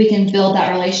week, we can build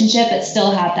that relationship but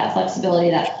still have that flexibility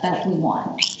that we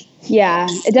want. Yeah,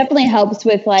 it definitely helps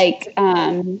with like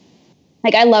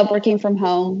I love working from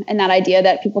home and that idea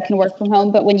that people can work from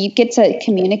home. But when you get to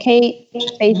communicate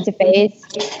face to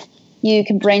face, you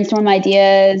can brainstorm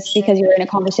ideas because you're in a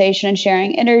conversation and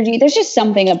sharing energy. There's just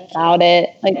something about it.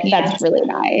 Like, that's really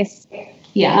nice.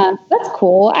 Yeah. That's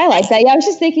cool. I like that. Yeah. I was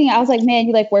just thinking, I was like, man,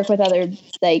 you like work with other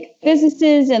like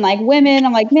businesses and like women.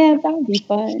 I'm like, man, that would be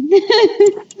fun.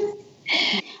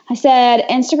 I said,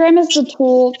 Instagram is the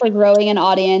tool for growing an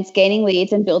audience, gaining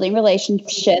leads, and building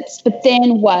relationships. But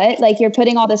then what? Like, you're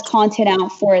putting all this content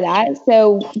out for that.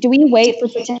 So do we wait for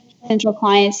potential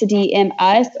clients to DM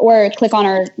us or click on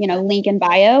our, you know, link in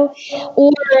bio?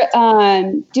 Or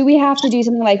do we have to do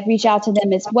something like reach out to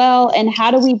them as well? And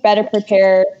how do we better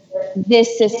prepare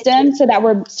this system so that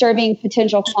we're serving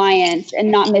potential clients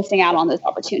and not missing out on those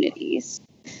opportunities?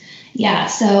 Yeah,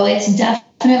 so it's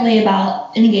definitely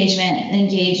about engagement.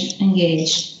 Engage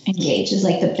is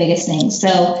like the biggest thing.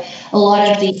 So a lot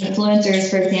of the influencers,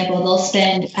 for example, they'll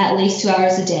spend at least 2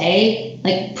 hours a day,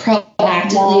 like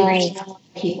proactively reaching out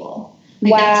to people.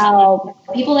 Like Wow.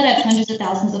 People that have hundreds of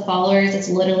thousands of followers, it's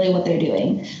literally what they're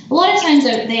doing. A lot of times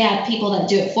they have people that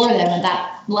do it for them at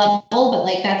that level, but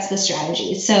like that's the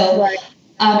strategy. So Right.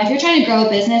 If you're trying to grow a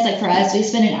business, like for us, we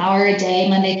spend an hour a day,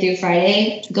 Monday through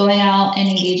Friday, going out and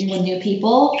engaging with new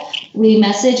people. We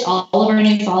message all of our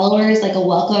new followers like a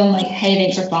welcome, like, hey,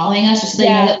 thanks for following us, just so they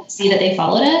know that we see that they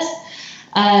followed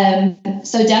us.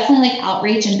 So definitely like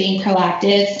outreach and being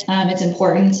proactive, it's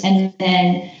important. And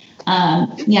then,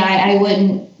 I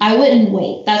wouldn't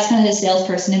wait. That's kind of the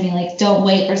salesperson in me. Like, don't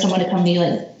wait for someone to come to you.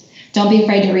 Like, don't be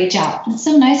afraid to reach out. It's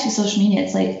so nice with social media.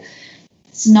 It's like,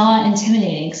 it's not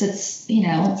intimidating because it's, you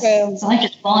know, it's not like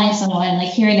you're calling someone, like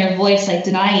hearing their voice, like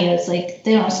deny you. It's like,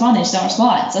 they don't respond, they just don't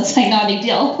respond. So it's like not a big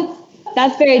deal.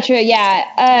 That's very true.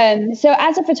 Yeah. So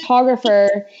as a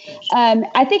photographer,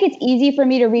 I think it's easy for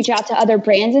me to reach out to other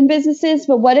brands and businesses,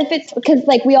 but what if it's because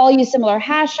like we all use similar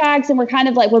hashtags and we're kind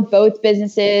of like, we're both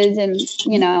businesses and,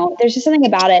 you know, there's just something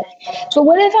about it. But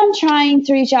what if I'm trying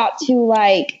to reach out to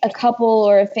like a couple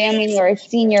or a family or a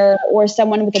senior or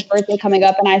someone with a birthday coming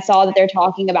up and I saw that they're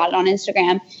talking about it on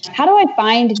Instagram? How do I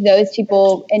find those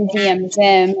people and DM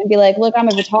them and be like, look, I'm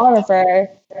a photographer.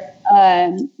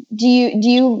 Do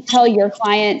you tell your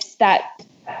clients that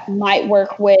might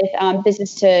work with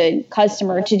business to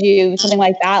customer to do something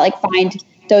like that, like find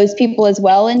those people as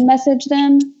well and message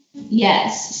them?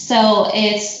 Yes. So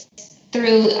it's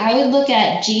I would look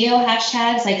at geo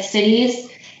hashtags like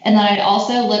cities, and then I'd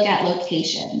also look at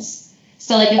locations.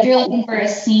 So like if you're looking for a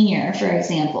senior, for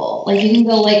example, like you can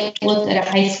go like look at a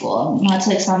high school, not to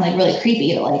like sound like really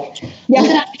creepy, but like look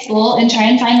at a high school and try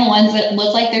and find the ones that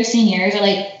look like they're seniors, or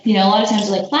like, you know, a lot of times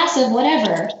they're like class of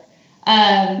whatever.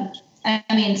 I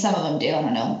mean, some of them do. I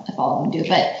don't know if all of them do,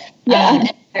 but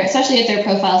especially if their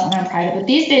profiles aren't private. But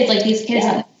these days, like these kids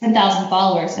have 10,000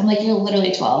 followers. I'm like, you're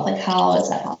literally 12. Like, how is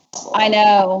that possible? I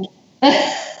know.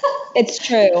 It's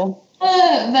true.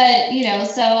 But, you know,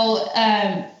 so,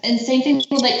 and same thing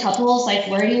with like couples, like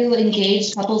where do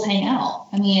engaged couples hang out?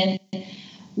 I mean,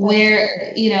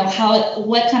 where, you know,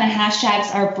 what kind of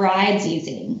hashtags are brides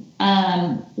using?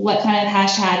 What kind of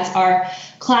hashtags are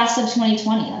class of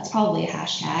 2020? That's probably a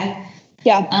hashtag.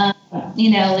 Yeah.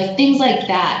 You know, like things like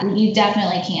that, you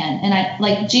definitely can. And I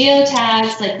like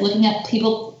geotags, like looking at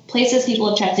places people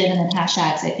have checked in, and then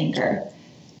hashtags, I think are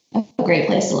a great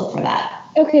place to look for that.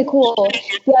 Okay, cool.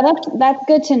 Yeah, that's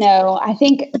good to know. I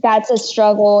think that's a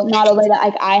struggle, not only that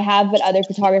like I have, but other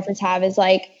photographers have, is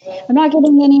like, I'm not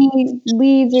getting any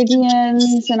leads or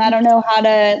DMs and I don't know how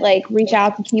to like reach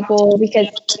out to people, because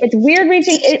it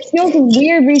feels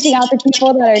weird reaching out to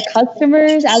people that are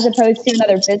customers as opposed to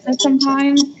another business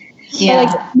sometimes. Yeah.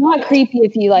 But like, it's not creepy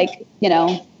if you like, you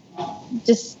know,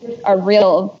 just are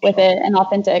real with it and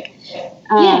authentic.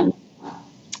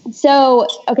 So,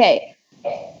 okay,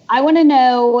 I want to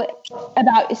know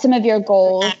about some of your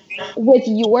goals with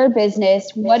your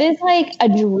business. What is like a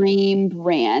dream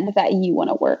brand that you want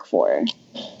to work for?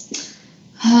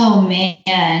 Oh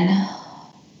man,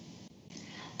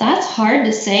 that's hard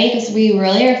to say because we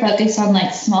really are focused on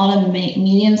like small to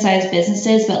medium-sized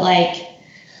businesses, but like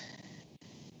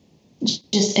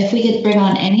just if we could bring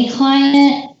on any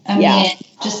client, I mean,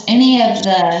 just any of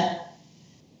the,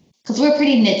 because we're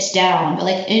pretty niche down, but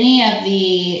like any of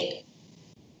the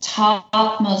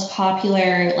top most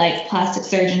popular like plastic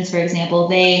surgeons, for example,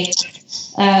 they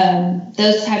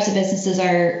those types of businesses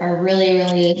are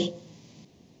really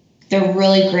they're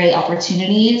really great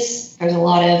opportunities. There's a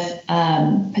lot of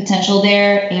potential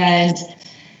there, and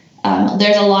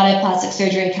there's a lot of plastic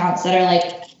surgery accounts that are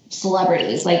like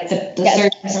celebrities, like the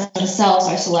surgeons themselves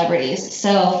are celebrities.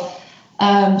 So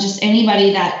just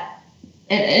anybody that,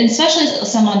 and especially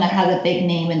someone that has a big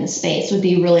name in the space, would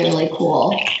be really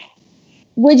cool.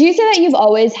 Would you say that you've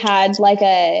always had like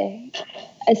a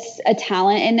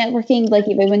talent in networking, like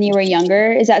even when you were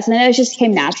younger? Is that something that just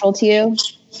came natural to you?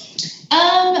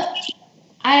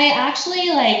 I actually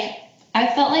I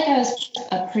felt like I was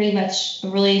a pretty much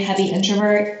really heavy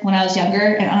introvert when I was younger,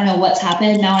 and I don't know what's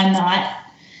happened. Now I'm not.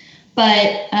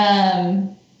 But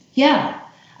yeah,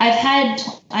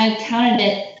 I counted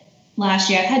it last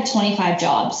year. I've had 25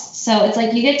 jobs. So it's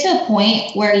like you get to a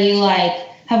point where you like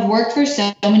have worked for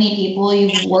so many people,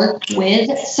 you've worked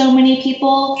with so many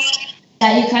people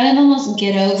that you kind of almost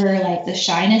get over like the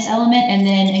shyness element. And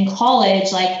then in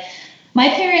college, like my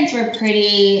parents were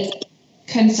pretty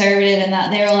conservative in that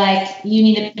they were like, you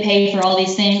need to pay for all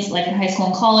these things like in high school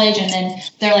and college, and then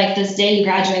they're like, this day you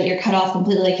graduate, you're cut off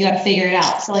completely, like you got to figure it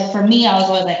out. So like for me, I was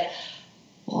always like,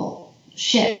 well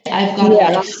shit, I've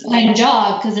got to find a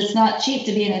job because it's not cheap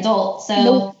to be an adult.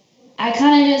 So I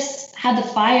kind of just had the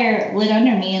fire lit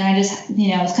under me, and I just,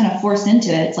 was kind of forced into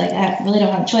it. It's like I really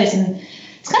don't have a choice, and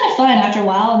it's kind of fun after a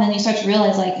while. And then you start to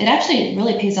realize like it actually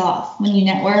really pays off when you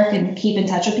network and keep in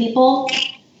touch with people.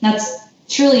 That's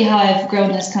truly how I've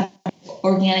grown this company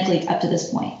organically up to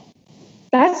this point.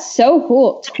 That's so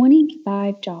cool.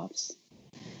 25 jobs.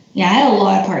 Yeah, I had a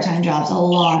lot of part-time jobs.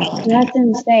 That's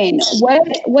insane.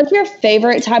 What's your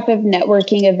favorite type of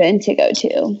networking event to go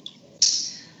to?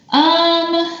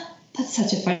 That's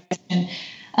such a fun question.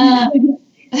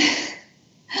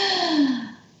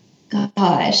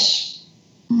 Gosh.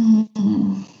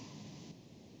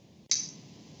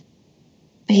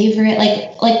 Favorite,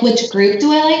 like which group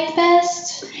do I like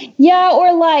best? Yeah,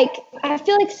 or like I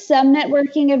feel like some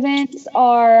networking events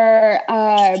are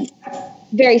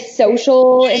very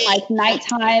social and like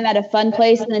nighttime at a fun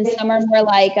place, and then some are more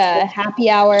like a happy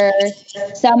hour,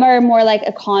 some are more like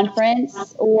a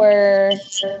conference, or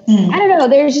I don't know,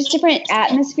 there's just different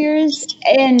atmospheres,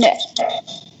 and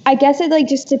I guess it like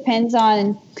just depends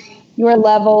on your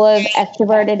level of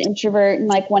extrovert and introvert and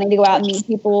like wanting to go out and meet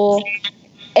people.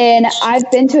 And I've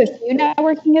been to a few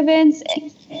networking events.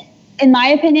 In my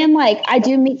opinion, like I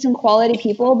do meet some quality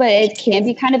people, but it can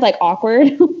be kind of like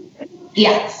awkward.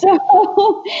 Yeah. So I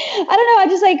don't know. I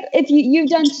just like, if you've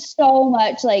done so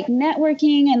much like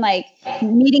networking and like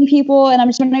meeting people, and I'm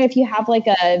just wondering if you have like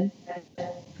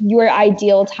your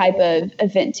ideal type of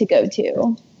event to go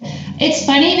to. It's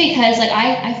funny because like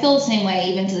I feel the same way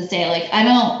even to this day. Like I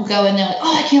don't go in there like,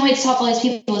 oh, I can't wait to talk to all these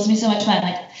people. It's gonna be so much fun.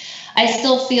 Like I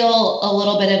still feel a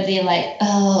little bit of the like,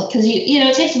 oh, because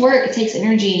it takes work, it takes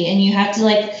energy, and you have to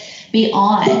like be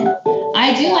on.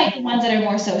 I do like the ones that are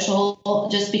more social,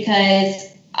 just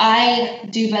because I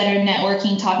do better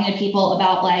networking, talking to people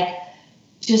about like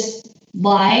just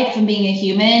life and being a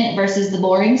human versus the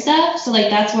boring stuff. So like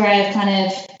that's where I've kind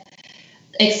of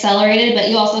accelerated, but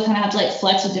you also kind of have to like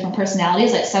flex with different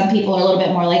personalities. Like some people are a little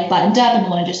bit more like buttoned up and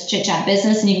want to just chit chat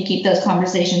business, and you can keep those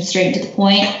conversations straight to the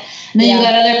point. And then you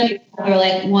got other people who are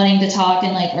like wanting to talk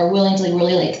and like are willing to like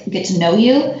really like get to know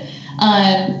you.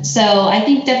 So I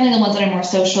think definitely the ones that are more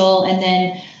social. And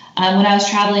then when I was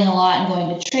traveling a lot and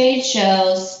going to trade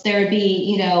shows, there would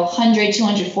be 100,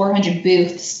 200, 400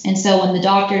 booths. And so when the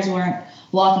doctors weren't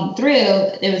walking through,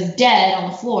 it was dead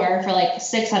on the floor for like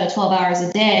 6 out of 12 hours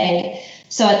a day.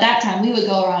 So at that time, we would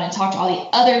go around and talk to all the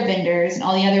other vendors and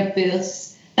all the other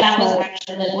booths. That was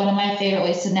actually like one of my favorite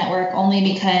ways to network, only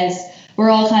because we're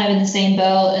all kind of in the same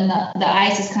boat, and the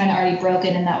ice is kind of already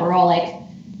broken, and that we're all like,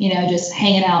 just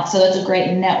hanging out. So it's a great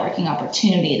networking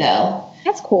opportunity, though.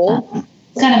 That's cool.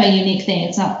 It's kind of a unique thing.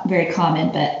 It's not very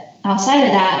common, but outside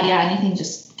of that, yeah, anything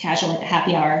just casual, like a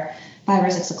happy hour, 5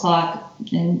 or 6 o'clock,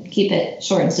 and keep it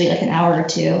short and sweet, like an hour or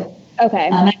two.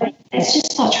 Okay. It's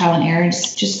just about trial and error.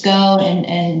 Just go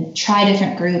and try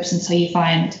different groups until you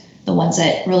find the ones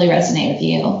that really resonate with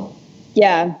you.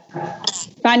 Yeah.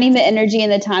 Finding the energy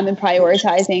and the time and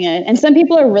prioritizing it. And some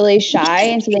people are really shy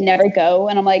and so they never go.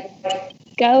 And I'm like,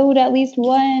 go to at least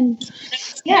one.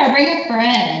 Yeah, or bring a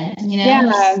friend, Yeah.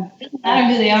 Doesn't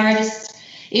matter who they are, just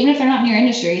even if they're not in your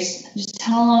industry, just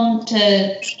tell them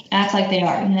to act like they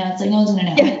are. It's like no one's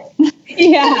gonna know.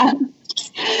 Yeah.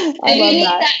 I love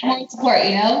that more support,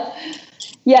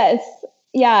 Yes.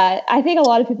 Yeah. I think a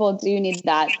lot of people do need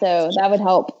that. So that would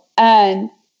help.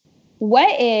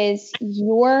 What is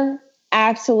your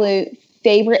absolute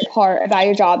favorite part about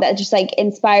your job that just like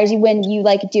inspires you when you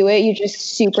like do it? You're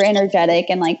just super energetic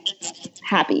and like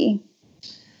happy.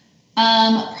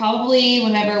 Probably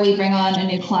whenever we bring on a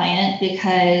new client,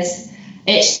 because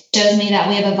it shows me that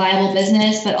we have a viable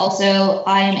business, but also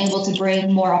I am able to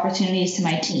bring more opportunities to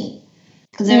my team.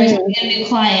 Because every time we get a new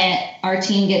client, our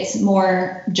team gets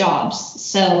more jobs.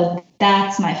 So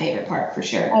that's my favorite part for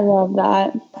sure. I love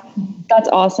that. That's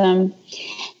awesome.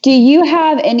 Do you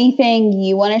have anything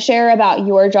you want to share about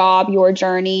your job, your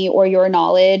journey, or your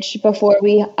knowledge before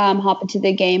we hop into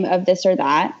the game of this or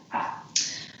that?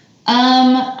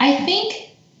 I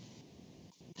think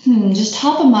just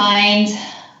top of mind,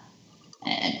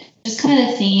 just kind of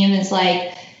the theme is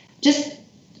like just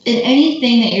in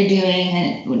anything that you're doing,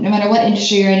 and no matter what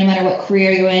industry you're in, no matter what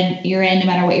career you're in, no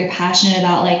matter what you're passionate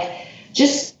about, like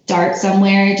just start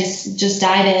somewhere, just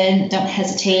dive in, don't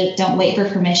hesitate, don't wait for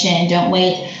permission, don't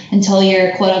wait until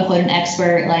you're quote unquote an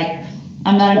expert. Like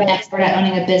I'm not an expert at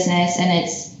owning a business, and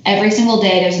it's every single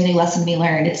day there's a new lesson to be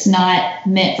learned. It's not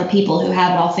meant for people who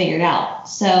have it all figured out.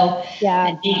 So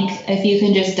I think if you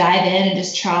can just dive in and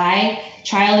just trial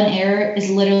and error is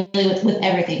literally with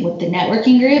everything, with the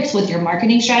networking groups, with your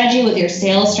marketing strategy, with your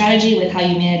sales strategy, with how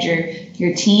you manage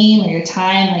your team or your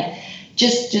time. Like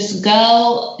just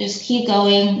go, just keep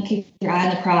going, keep your eye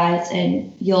on the prize,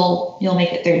 and you'll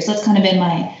make it through. So that's kind of been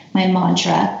my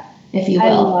mantra, if you will.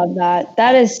 I love that.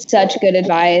 That is such good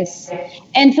advice.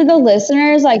 And for the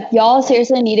listeners, like y'all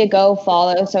seriously need to go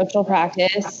follow Social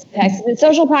Practice. It's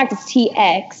Social Practice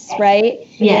TX, right?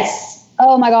 Yes.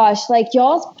 Oh my gosh, like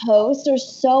y'all's posts are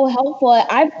so helpful.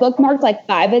 I've bookmarked like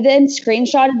 5 of them,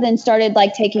 screenshotted, then started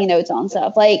like taking notes on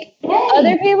stuff. Like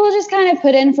other people just kind of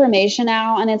put information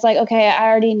out and it's like, okay, I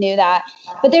already knew that.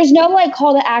 But there's no like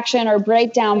call to action or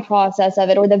breakdown process of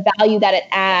it or the value that it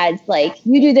adds. Like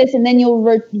you do this and then you'll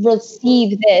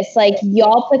receive this. Like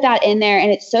y'all put that in there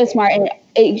and it's so smart and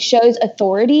it shows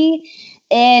authority.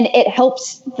 And it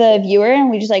helps the viewer,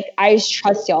 and I just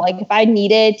trust y'all. Like if I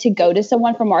needed to go to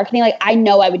someone for marketing, like I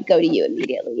know I would go to you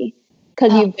immediately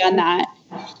because you've done that.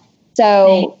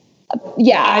 So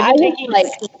yeah, I think like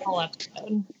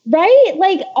right,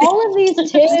 like all of these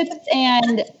tips,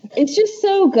 and it's just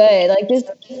so good. Like this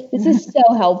is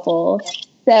so helpful.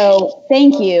 So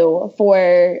thank you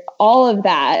for all of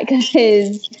that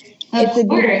because it's a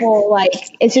beautiful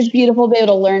it's just beautiful to be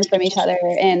able to learn from each other,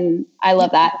 and I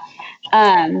love that.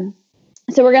 So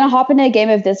we're going to hop into a game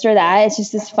of this or that. It's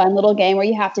just this fun little game where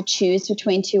you have to choose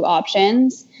between 2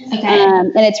 options. Okay.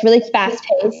 And it's really fast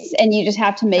paced and you just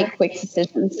have to make quick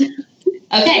decisions.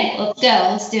 Okay, let's go.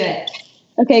 Let's do it.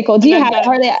 Okay, cool. Do you have it,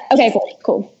 Harley? Okay,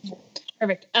 cool.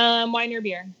 Perfect. Wine or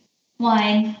beer?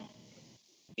 Wine.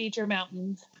 Beach or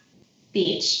mountains?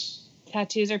 Beach.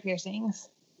 Tattoos or piercings?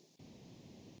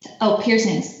 Oh,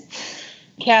 piercings.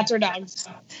 Cats or dogs?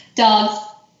 Dogs.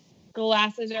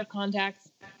 Glasses or contacts?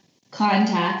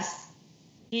 Contacts.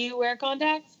 Do you wear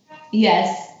contacts?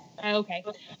 Yes. Okay.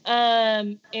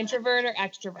 Introvert or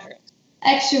extrovert?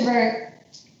 Extrovert.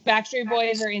 Backstreet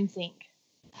Boys or NSYNC?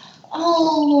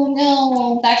 Oh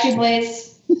no, Backstreet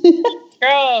Boys.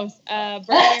 Gross.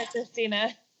 Brittany or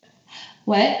Christina?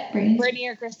 What? Brittany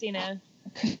or Christina?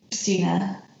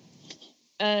 Christina.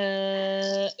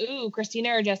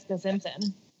 Christina or Jessica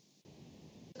Simpson?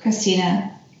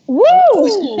 Christina. Woo!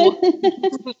 All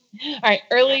right,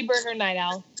 early bird or night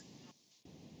owl?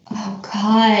 Oh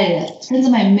God, depends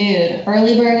on my mood.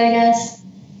 Early bird, I guess.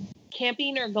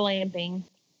 Camping or glamping?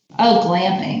 Oh,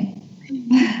 glamping.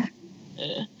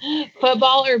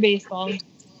 Football or baseball?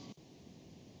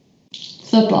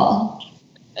 Football.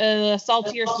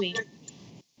 Salty or sweet?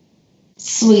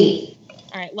 Sweet.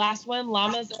 All right, last one,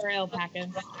 llamas or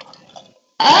alpacas?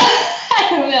 I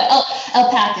don't know.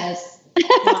 Alpacas.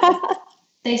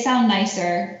 They sound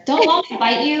nicer. Don't llamas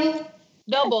bite you?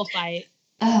 They'll both bite.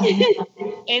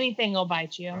 Oh. Anything will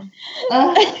bite you.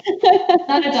 Not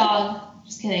a dog.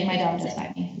 Just kidding. My dog does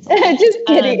bite me. Just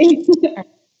kidding.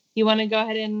 You want to go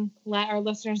ahead and let our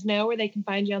listeners know where they can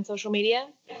find you on social media?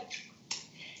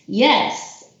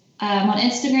 Yes. On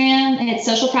Instagram, it's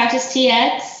Social Practice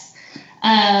TX.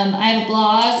 I have a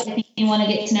blog if you want to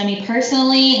get to know me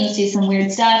personally and see some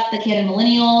weird stuff, The Kid and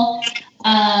Millennial.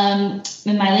 And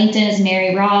my LinkedIn is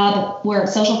Mary Robb. We're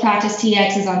Social Practice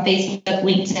TX is on Facebook,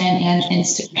 LinkedIn, and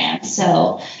Instagram.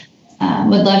 So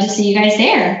would love to see you guys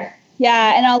there.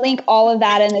 Yeah, and I'll link all of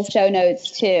that in the show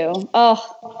notes too.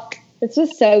 Oh, this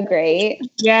was so great.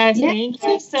 Yes, thank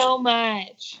you so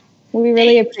much. We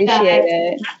really appreciate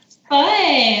it.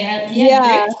 Fun.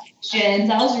 Yeah. Great questions.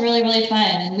 That was really, really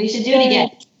fun. We should do it again.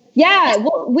 Yeah,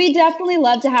 well, we definitely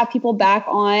love to have people back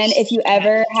on. If you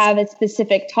ever have a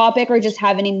specific topic or just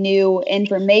have any new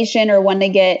information or want to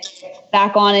get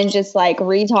back on and just like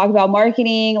re-talk about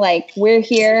marketing, like we're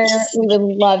here. We would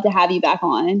love to have you back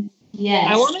on. Yes.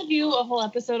 I want to do a whole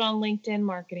episode on LinkedIn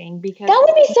marketing because that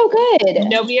would be so good.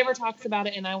 Nobody ever talks about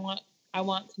it, and I want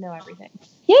to know everything.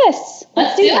 Yes,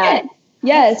 let's do that.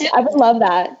 Yes, I would love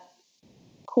that.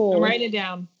 Cool. I'm writing it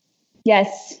down.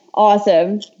 Yes,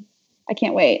 awesome. I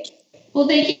can't wait. Well,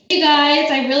 thank you guys.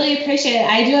 I really appreciate it.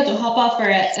 I do have to hop off for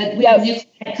we have a new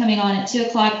client coming on at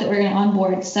 2:00 that we're going to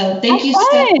onboard. So thank you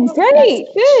so much. Great.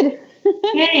 Good.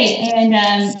 Okay. And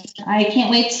I can't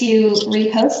wait to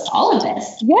repost all of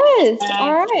this. Yes.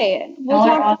 All right. We'll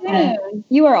talk soon.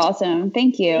 You are awesome.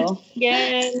 Thank you.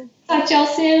 Yes. Talk to y'all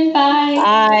soon. Bye.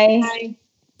 Bye. Bye.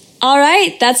 All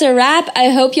right, that's a wrap. I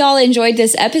hope y'all enjoyed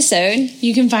this episode.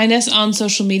 You can find us on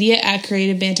social media at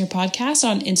Creative Banter Podcast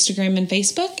on Instagram and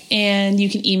Facebook, and you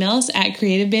can email us at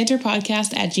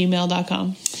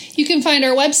creativebanterpodcast@gmail.com. You can find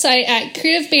our website at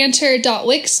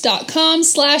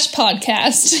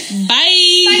creativebanter.wix.com/podcast.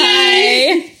 Bye.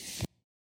 Bye.